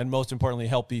 and most importantly,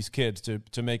 help these kids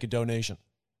to make a donation?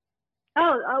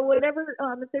 Whatever,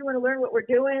 if they want to learn what we're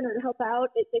doing or help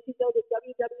out, they can go to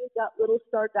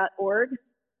www.littlestar.org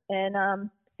and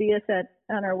see us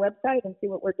on our website and see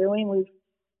what we're doing. We've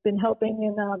been helping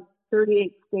in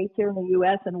 38 states here in the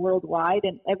U.S. and worldwide,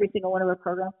 and every single one of our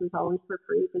programs is always for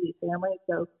free for these families.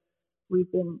 So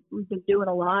we've been doing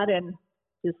a lot, and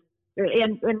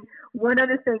one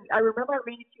other thing, I remember I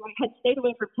ran into you. I had stayed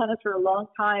away from tennis for a long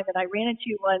time, and I ran into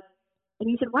you once, and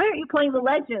you said, "Why aren't you playing the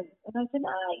Legends?" And I said,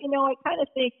 I kind of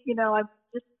think, I'm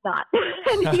just not.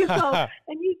 And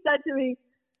you said to me,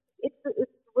 it's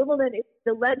Wimbledon.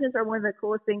 The Legends are one of the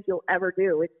coolest things you'll ever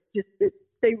do.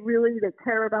 They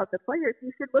care about the players.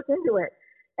 You should look into it.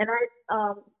 And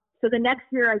so the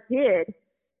next year I did,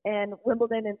 and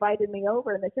Wimbledon invited me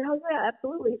over, and they said, "Oh yeah,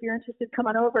 absolutely. If you're interested, come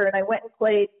on over." And I went and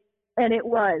played, and it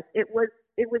was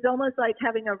almost like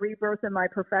having a rebirth in my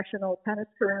professional tennis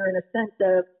career, in a sense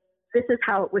of, this is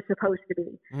how it was supposed to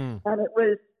be. And it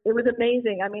was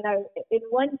amazing. I mean, in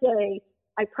one day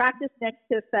I practiced next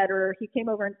to Federer. He came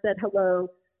over and said hello.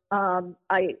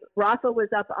 Rafa was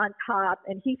up on top,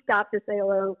 and he stopped to say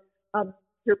hello.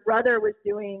 Your brother was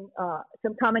doing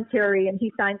some commentary, and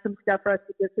he signed some stuff for us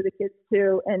to give to the kids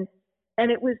too. And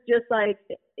it was just like,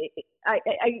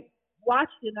 I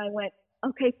watched it and I went,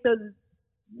 okay, so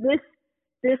this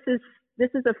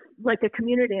is like a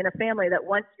community and a family that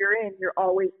once you're in, you're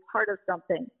always part of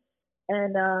something.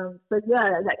 And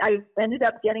I ended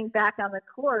up getting back on the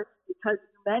court because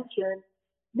you mentioned,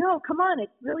 "No, come on,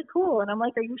 it's really cool." And I'm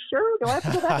like, "Are you sure? Do I have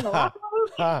to go back in the locker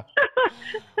room?"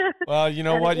 Well, you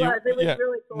know what? It was really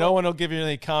cool. No one will give you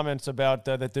any comments about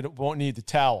that they won't need the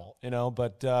towel,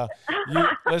 but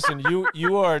listen,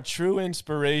 you are a true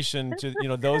inspiration to,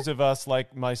 those of us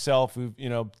like myself who've,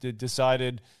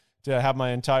 decided to have my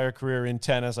entire career in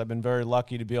tennis. I've been very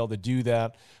lucky to be able to do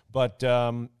that. But,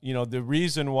 the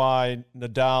reason why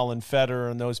Nadal and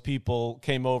Federer and those people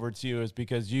came over to you is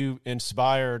because you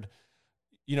inspired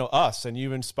us, and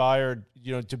you've inspired,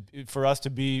 for us to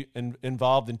be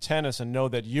involved in tennis and know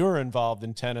that you're involved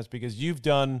in tennis, because you've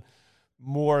done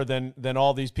more than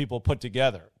all these people put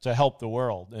together to help the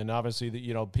world. And obviously,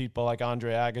 people like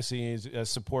Andrea Agassi has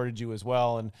supported you as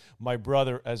well. And my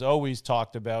brother has always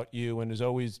talked about you and has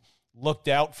always looked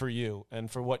out for you and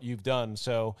for what you've done.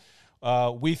 So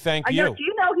we thank you. Do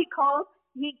you know he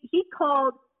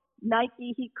called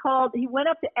Nike. He went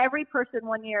up to every person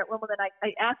one year at Wimbledon.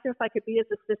 I asked him if I could be his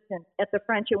assistant at the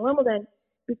French in Wimbledon,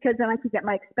 because then I could get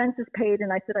my expenses paid.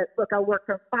 And I said, "Look, I'll work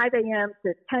from 5 a.m.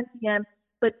 to 10 p.m.,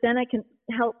 but then I can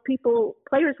help people.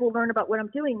 Players will learn about what I'm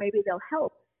doing. Maybe they'll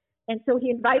help." And so he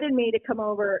invited me to come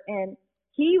over, and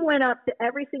he went up to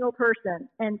every single person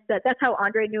and said, that's how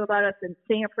Andre knew about us in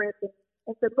Sanford,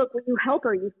 and said, "Look, when you help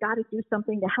her, you've got to do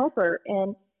something to help her."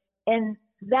 And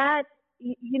that,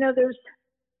 there's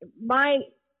my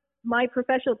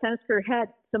professional tennis career had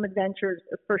some adventures,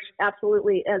 for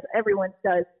absolutely, as everyone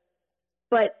does,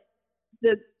 but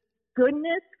the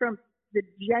goodness from the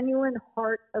genuine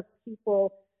heart of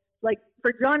people, like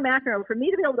for John McEnroe, for me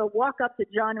to be able to walk up to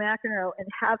John McEnroe and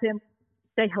have him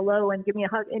say hello and give me a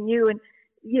hug, and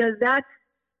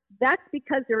that's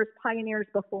because there was pioneers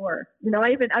before.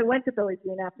 I went to Billie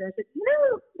Jean after, and I said,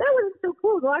 that was so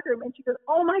cool, the locker room. And she goes,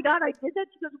 "Oh my God, I did that."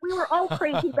 She goes, "We were all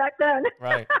crazy back then."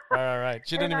 Right.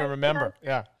 She didn't even remember.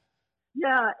 Yeah.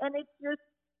 Yeah. And it's just,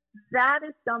 that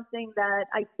is something that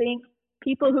I think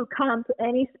people who come to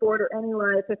any sport or any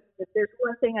life, if there's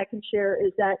one thing I can share,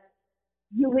 is that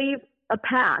you leave a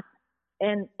path,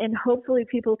 and hopefully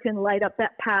people can light up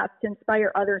that path to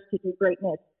inspire others to do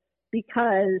greatness,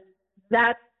 because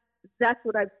that's that's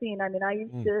what I've seen. I mean, I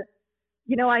used to,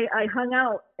 I hung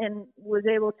out and was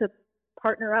able to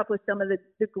partner up with some of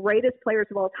the greatest players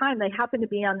of all time. They happened to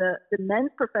be on the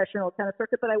men's professional tennis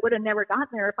circuit, but I would have never gotten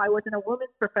there if I wasn't a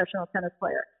women's professional tennis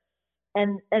player.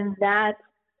 And that,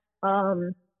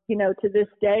 to this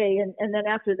day. And then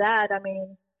after that, I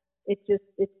mean,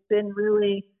 it's been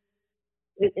really,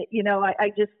 I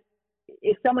just,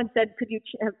 if someone said,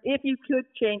 if you could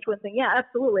change one thing, yeah,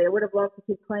 absolutely. I would have loved to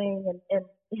keep playing and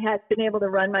had been able to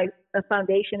run a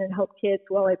foundation and help kids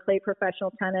while I played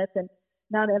professional tennis and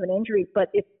not have an injury. But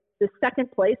if the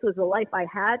second place was the life I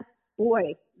had,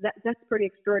 boy, that's pretty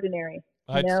extraordinary.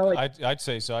 I'd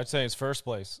say so. I'd say it's first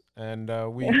place. And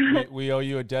we owe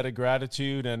you a debt of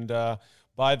gratitude. And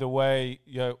by the way,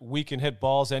 we can hit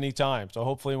balls anytime. So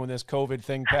hopefully when this COVID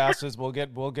thing passes, we'll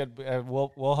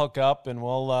hook up and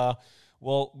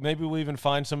maybe we'll even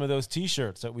find some of those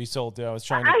T-shirts that we sold there. I was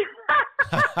trying to.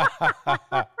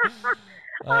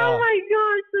 Oh my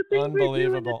gosh, the things unbelievable. We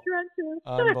do in the trenches.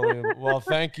 Unbelievable. Well,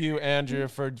 thank you, Andrea,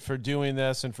 for doing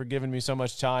this and for giving me so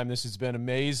much time. This has been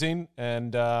amazing,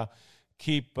 and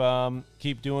keep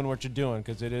doing what you're doing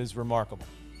because it is remarkable.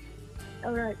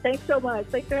 All right. Thanks so much.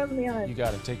 Thanks for having me on. You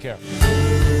got it. Take care.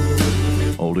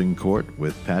 Holding Court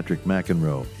with Patrick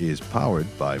McEnroe is powered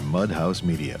by Mudhouse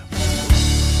Media.